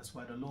 That's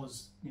why the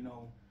Lord's, you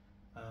know,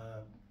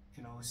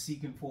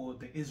 seeking for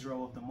the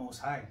Israel of the Most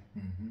High.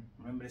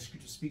 Remember, the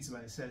scripture speaks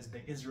about it. It says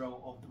the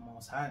Israel of the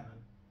Most High, man.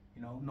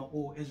 You know, not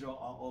all Israel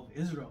are of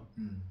Israel.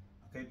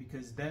 Okay,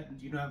 because that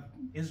you don't have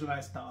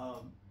Israelites that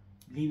are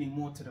leaning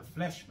more to the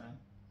flesh, man.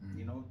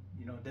 You know,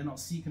 they're not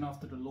seeking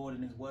after the Lord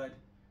and His Word,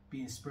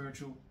 being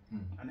spiritual.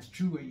 And it's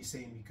true what you're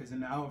saying, because in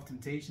the hour of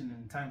temptation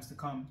and times to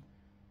come,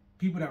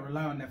 people that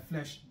rely on their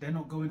flesh, they're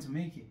not going to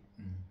make it.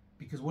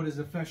 Because what does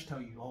the flesh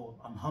tell you? Oh,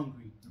 I'm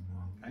hungry.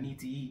 I need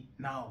to eat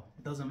now.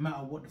 It doesn't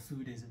matter what the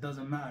food is. It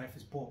doesn't matter if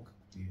it's pork,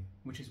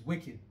 which is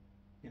wicked.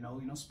 You know,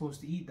 you're not supposed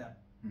to eat that.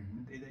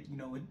 You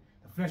know,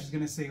 the flesh is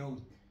going to say, oh,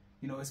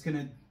 you know, it's going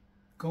to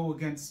go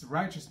against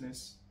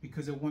righteousness.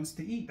 because it wants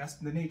to eat. That's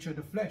the nature of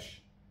the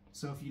flesh.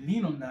 So if you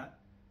lean on that,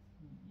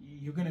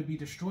 you're going to be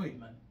destroyed,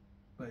 man.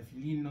 But if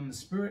you lean on the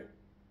Spirit,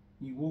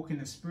 you walk in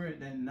the Spirit,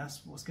 then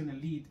that's what's going to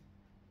lead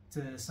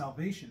to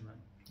salvation, man.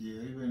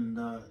 Yeah, even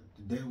the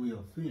day we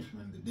are finished,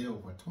 man, the Day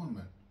of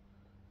Atonement,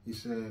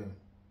 it's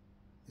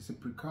a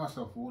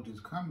precursor for what is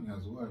coming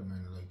as well,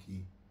 man. Like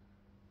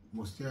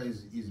Most High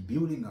is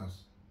building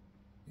us,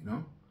 you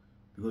know,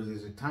 because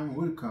there's a time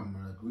will come,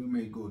 like we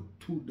may go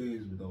 2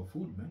 days without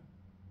food, man.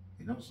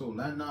 You know, so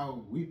right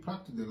now we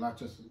practice the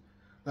righteous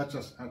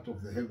act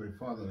of the Heavenly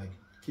Father, like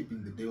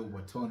keeping the Day of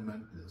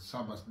Atonement, the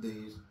Sabbath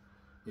days,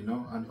 you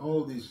know, and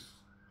all these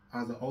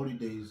other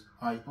holidays,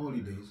 high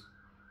holidays.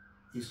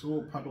 It's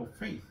all part of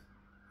faith,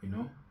 you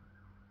know,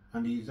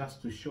 and it's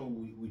just to show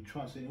we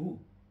trust in who?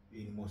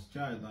 In Most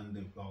High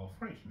than our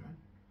flesh, man.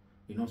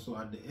 You know, so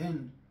at the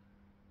end,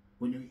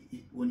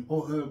 when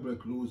all hell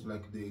break loose,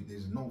 like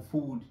there's no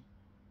food,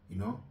 you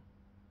know,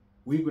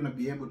 we're gonna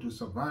be able to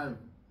survive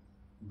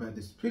by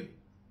the Spirit,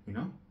 you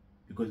know,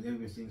 because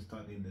everything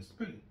starts in the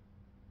Spirit,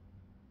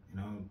 you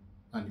know,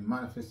 and it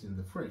manifests in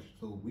the flesh.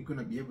 So we're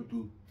gonna be able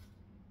to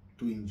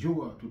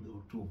endure,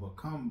 to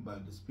overcome by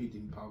the Spirit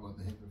and power of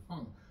the Heavenly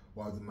Father.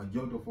 While the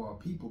majority of our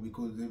people,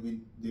 because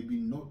they've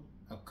been not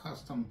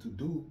accustomed to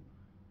do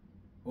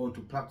or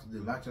to practice the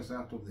righteous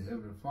act of the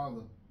Heavenly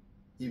Father,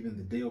 even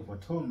the Day of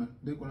Atonement,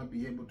 they're not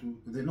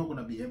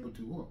gonna be able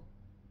to what?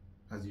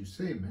 As you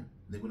say, man,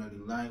 they're gonna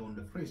rely on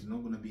the flesh. They're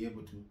not gonna be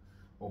able to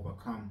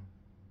overcome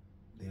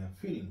their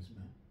feelings,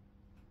 man.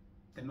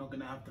 They're not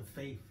gonna have the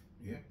faith.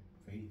 Yeah,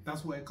 faith.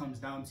 That's what it comes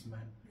down to,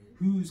 man. Yeah.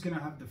 Who's gonna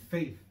have the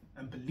faith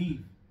and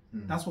believe?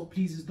 That's what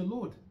pleases the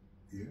Lord.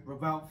 Yeah.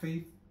 Without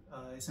faith,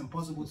 it's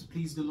impossible to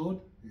please the Lord.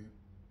 Yeah.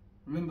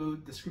 Remember,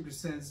 the scripture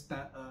says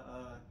that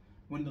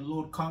when the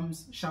Lord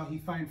comes, shall he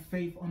find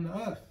faith on the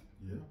earth?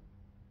 Yeah.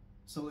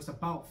 So it's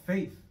about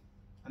faith,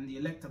 and the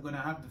elect are going to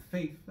have the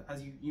faith,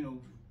 as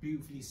you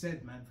beautifully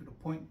said, man. For the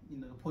point you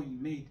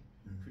made,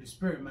 for the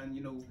Spirit, man.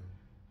 You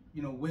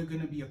know, we're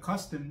going to be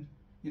accustomed,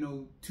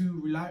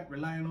 to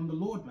relying on the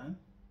Lord, man.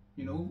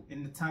 You know,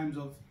 in the times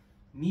of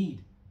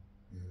need.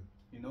 Yeah.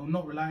 You know,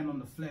 not relying on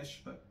the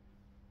flesh, but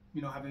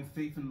having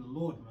faith in the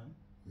Lord, man.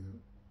 Yeah.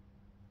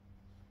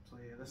 So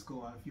yeah, let's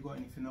go. If you got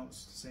anything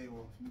else to say,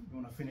 or if you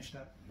want to finish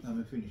that. Let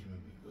me finish,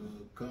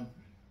 maybe.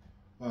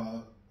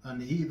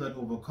 And he that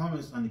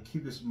overcometh and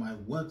keepeth my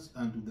words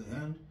unto the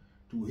end,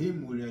 to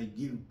him will I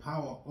give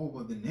power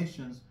over the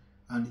nations,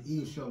 and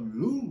he shall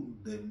rule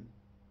them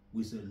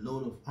with a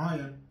load of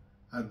iron.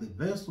 At the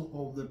vessel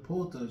of the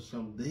potter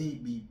shall they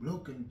be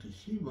broken to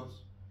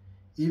shivers,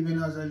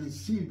 even as I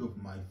received of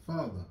my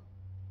Father.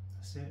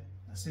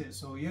 That's it.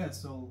 So yeah,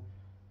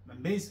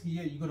 and basically,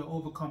 yeah, you got to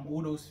overcome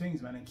all those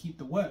things, man, and keep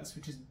the works,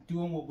 which is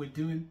doing what we're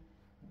doing.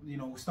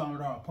 We're starting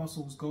with our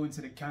apostles, going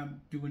to the camp,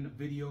 doing the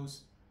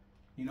videos,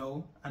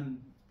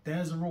 and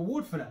there's a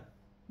reward for that.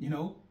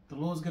 The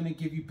Lord's going to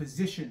give you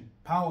position,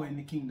 power in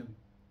the kingdom.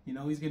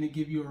 He's going to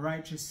give you a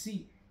righteous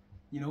seat,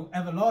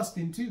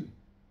 everlasting too.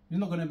 You're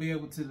not going to be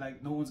able to,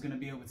 no one's going to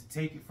be able to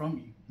take it from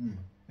you.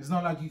 It's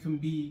not like you can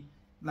be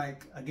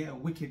like, I get a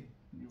wicked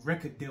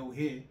record deal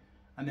here,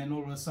 and then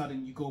all of a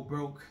sudden you go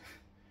broke.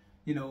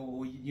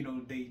 Or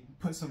they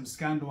put some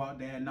scandal out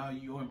there and now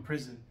you're in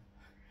prison.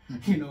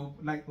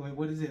 Like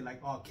what is it,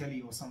 like R.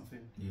 Kelly or something?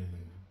 Yeah.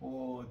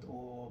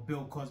 Or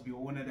Bill Cosby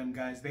or one of them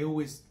guys. They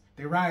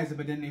rise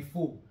but then they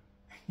fall.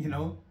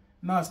 No,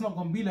 it's not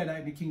gonna be like that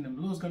in the kingdom.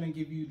 The Lord's gonna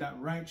give you that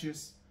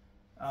righteous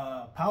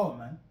power,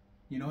 man.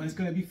 And it's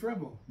gonna be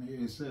forever.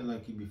 Yeah, it said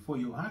like before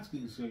you ask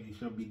it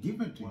shall be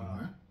given to you,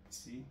 man.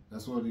 See,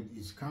 that's what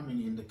is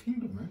coming in the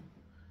kingdom, man.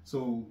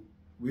 So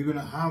we're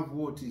gonna have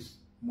what is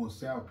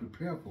Most High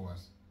prepare for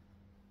us,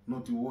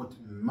 not what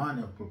man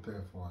have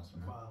prepared for us,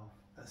 man. Wow,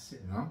 that's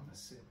it.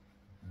 That's it.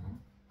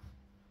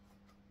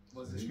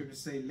 What does the scripture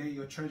say? Lay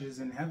your treasures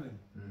in heaven,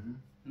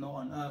 not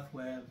on earth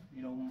where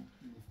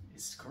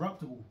it's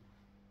corruptible.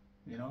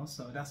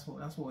 So that's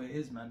what it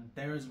is, man.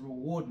 There is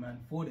reward, man,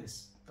 for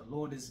this. The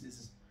Lord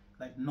is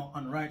like not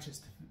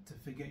unrighteous to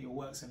forget your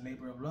works and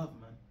labor of love,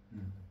 man.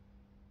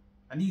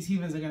 And these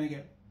heathens are gonna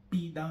get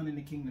beat down in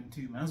the kingdom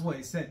too, man. That's what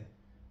it said.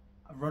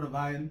 A rod of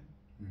iron.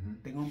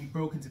 They're gonna be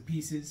broken to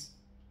pieces.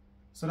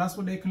 So that's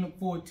what they can look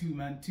forward to,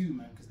 man,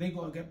 because they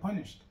gotta get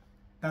punished.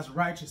 That's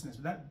righteousness.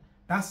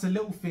 That's a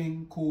little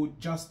thing called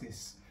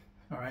justice.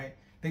 Alright?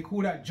 They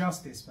call that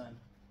justice, man.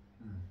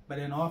 But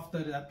then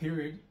after that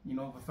period, of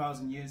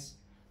 1,000 years,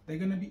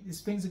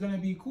 these things are gonna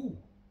be cool.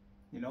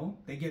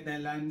 They get their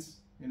lands,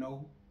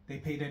 they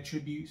pay their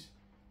tributes,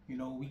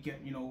 we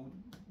get,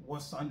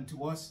 what's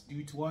unto us,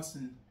 due to us,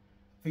 and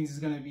things is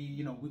gonna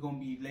be, we're gonna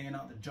be laying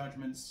out the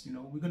judgments,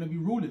 we're gonna be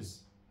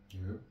rulers.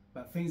 Yeah.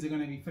 But things are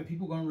going to be fair.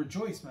 People are going to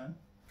rejoice, man,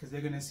 because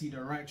they're going to see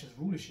the righteous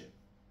rulership.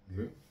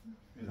 Yeah.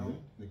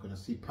 They're going to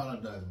see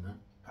paradise, man.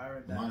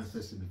 Paradise.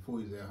 Manifested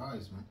before their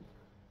eyes,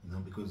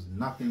 man. Because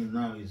nothing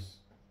now is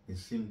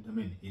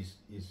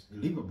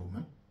livable,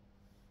 man.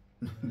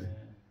 Yeah.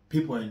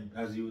 People,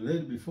 as you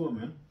read before,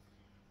 man,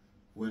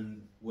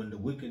 when the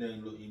wicked are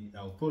in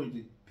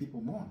authority, people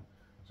mourn.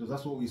 So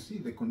that's what we see.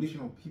 The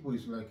condition of people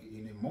is like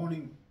in a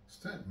morning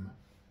state, man.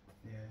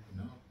 Yeah.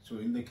 You know. So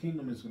in the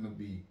kingdom, it's gonna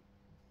be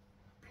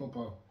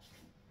proper.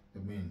 I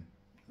mean,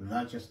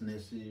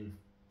 righteousness,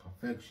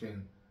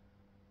 perfection,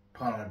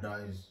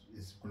 paradise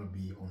is gonna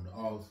be on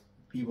the earth.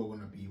 People are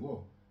gonna be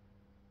what?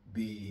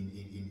 Be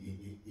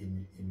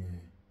in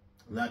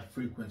a large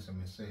frequency, I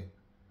may say.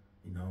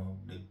 You know,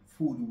 the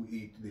food we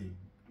eat, the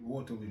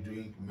water we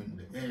drink,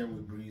 man, the air we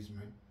breathe,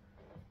 man.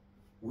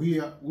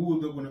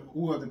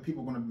 Who are the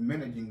people gonna be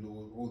managing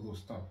all those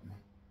stuff, man?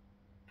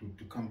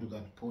 To come to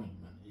that point,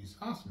 man. It's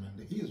us, man,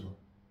 the Israel.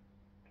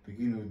 To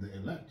begin with the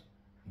elect,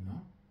 you know.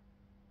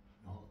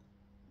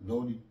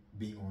 Lord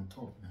being on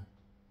top, man.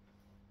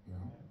 You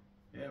know?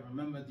 Yeah,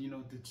 remember, you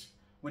know,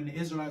 when the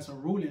Israelites are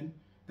ruling,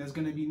 there's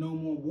going to be no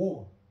more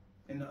war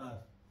in the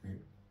earth. Yeah.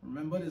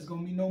 Remember, there's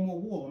going to be no more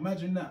war.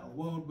 Imagine that, a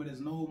world where there's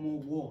no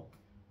more war.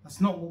 That's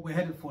not what we're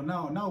headed for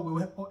now. Now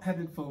we're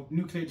headed for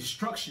nuclear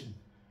destruction.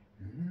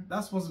 Mm-hmm.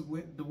 That's what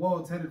the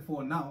world's headed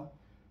for now.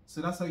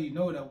 So that's how you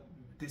know that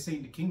this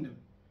ain't the kingdom.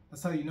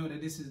 That's how you know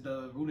that this is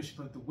the rulership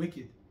of the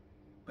wicked.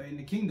 But in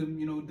the kingdom,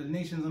 you know, the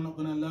nations are not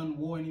going to learn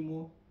war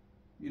anymore.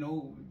 You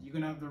know, you're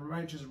going to have the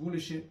righteous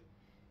rulership.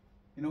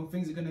 You know,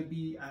 things are going to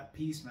be at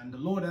peace, man. The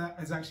Lord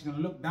is actually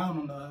going to look down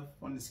on the earth,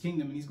 on this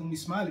kingdom, and he's going to be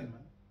smiling,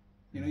 man.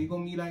 You know, he's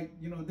going to be like,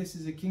 you know, this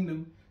is a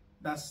kingdom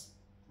that's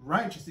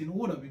righteous in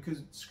order,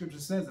 because scripture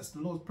says that's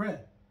the Lord's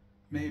prayer.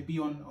 May it be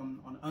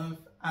on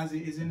earth as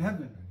it is in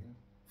heaven.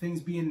 Things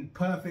being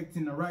perfect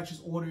in a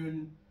righteous order,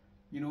 and,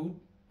 you know,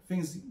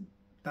 things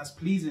that's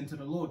pleasing to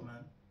the Lord,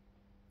 man.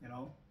 You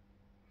know.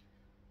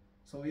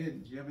 So, yeah,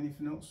 do you have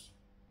anything else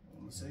you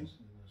want to say?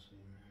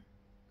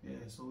 Yeah,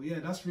 so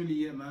yeah, that's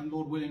really it, man.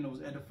 Lord willing, it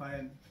was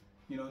edifying,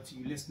 you know, to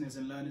you listeners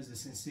and learners, the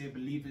sincere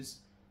believers,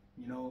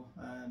 you know,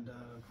 and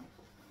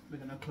we're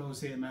going to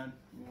close here, man.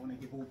 We want to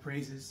give all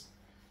praises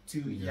to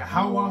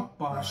Yahweh,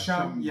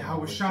 Bahasham,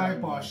 Yahweh Shai,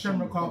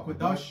 Bahasham Rakal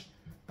Kodash.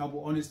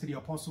 Double honors to the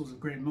apostles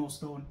of Great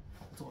Millstone,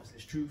 who taught us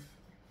this truth.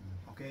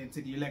 Okay, and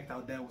to the elect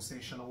out there, we'll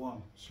say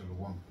Shalom.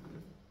 Shalom.